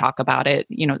willing to talk about it,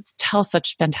 tell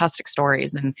such fantastic stories,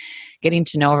 and getting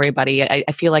to know everybody.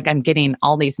 I feel like I'm getting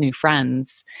all these new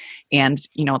friends, and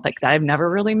like that I've never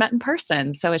really met in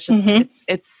person. So it's just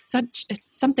it's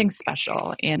something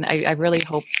special, and I really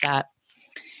hope that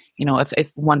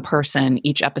if one person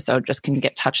each episode just can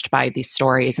get touched by these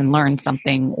stories and learn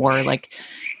something, or like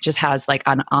just has like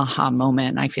an aha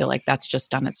moment, I feel like that's just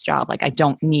done its job. Like I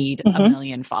don't need a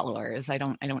million followers. I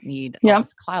don't need all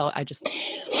this clout. I just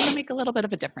want to make a little bit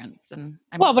of a difference. And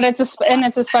but it's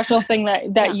a special thing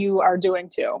that you are doing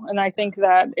too. And I think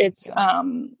that it's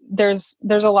there's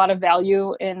a lot of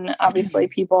value in obviously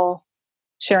people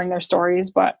sharing their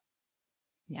stories, but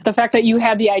the fact that you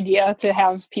had the idea to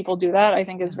have people do that, I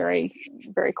think is very,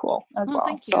 very cool as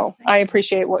well. So I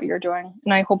appreciate what you're doing,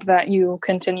 and I hope that you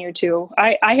continue to.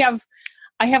 I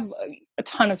have a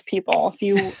ton of people.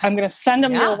 I'm going to send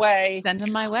them your way. Send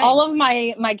them my way. All of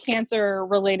my cancer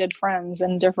related friends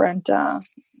in different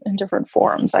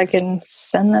forums. I can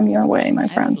send them your way, my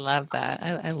friend. I love that.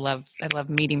 I love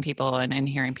meeting people and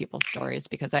hearing people's stories,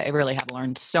 because I really have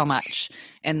learned so much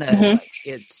in the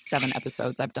 7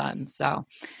 episodes I've done. So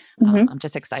I'm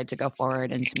just excited to go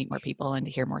forward and to meet more people and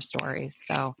to hear more stories.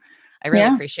 So I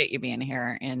really appreciate you being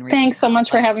here. And thanks so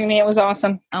much for having me. It was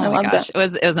awesome. Oh my gosh. It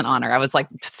was an honor. I was like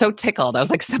so tickled. I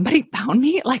was like, somebody found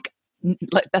me? Like,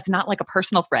 that's not like a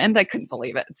personal friend. I couldn't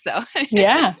believe it. So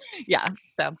yeah. yeah.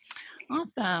 So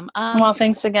awesome. Well,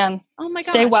 thanks again. Oh my gosh.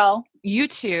 Stay well. You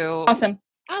too. Awesome.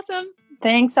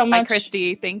 Thanks so much. Bye,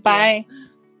 Christy. Thank you. Bye.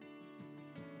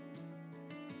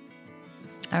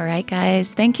 All right,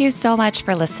 guys. Thank you so much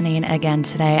for listening again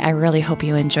today. I really hope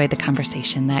you enjoyed the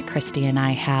conversation that Christy and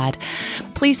I had.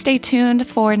 Please stay tuned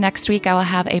for next week. I will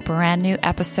have a brand new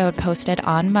episode posted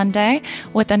on Monday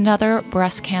with another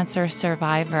breast cancer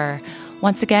survivor.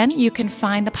 Once again, you can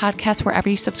find the podcast wherever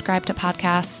you subscribe to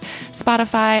podcasts,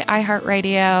 Spotify,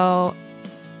 iHeartRadio,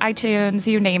 iTunes,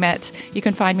 you name it. You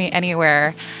can find me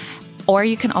anywhere. Or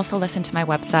you can also listen to my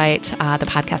website. The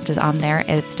podcast is on there.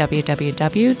 It's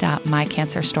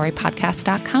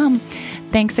www.mycancerstorypodcast.com.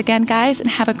 Thanks again, guys, and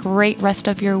have a great rest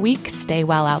of your week. Stay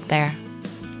well out there.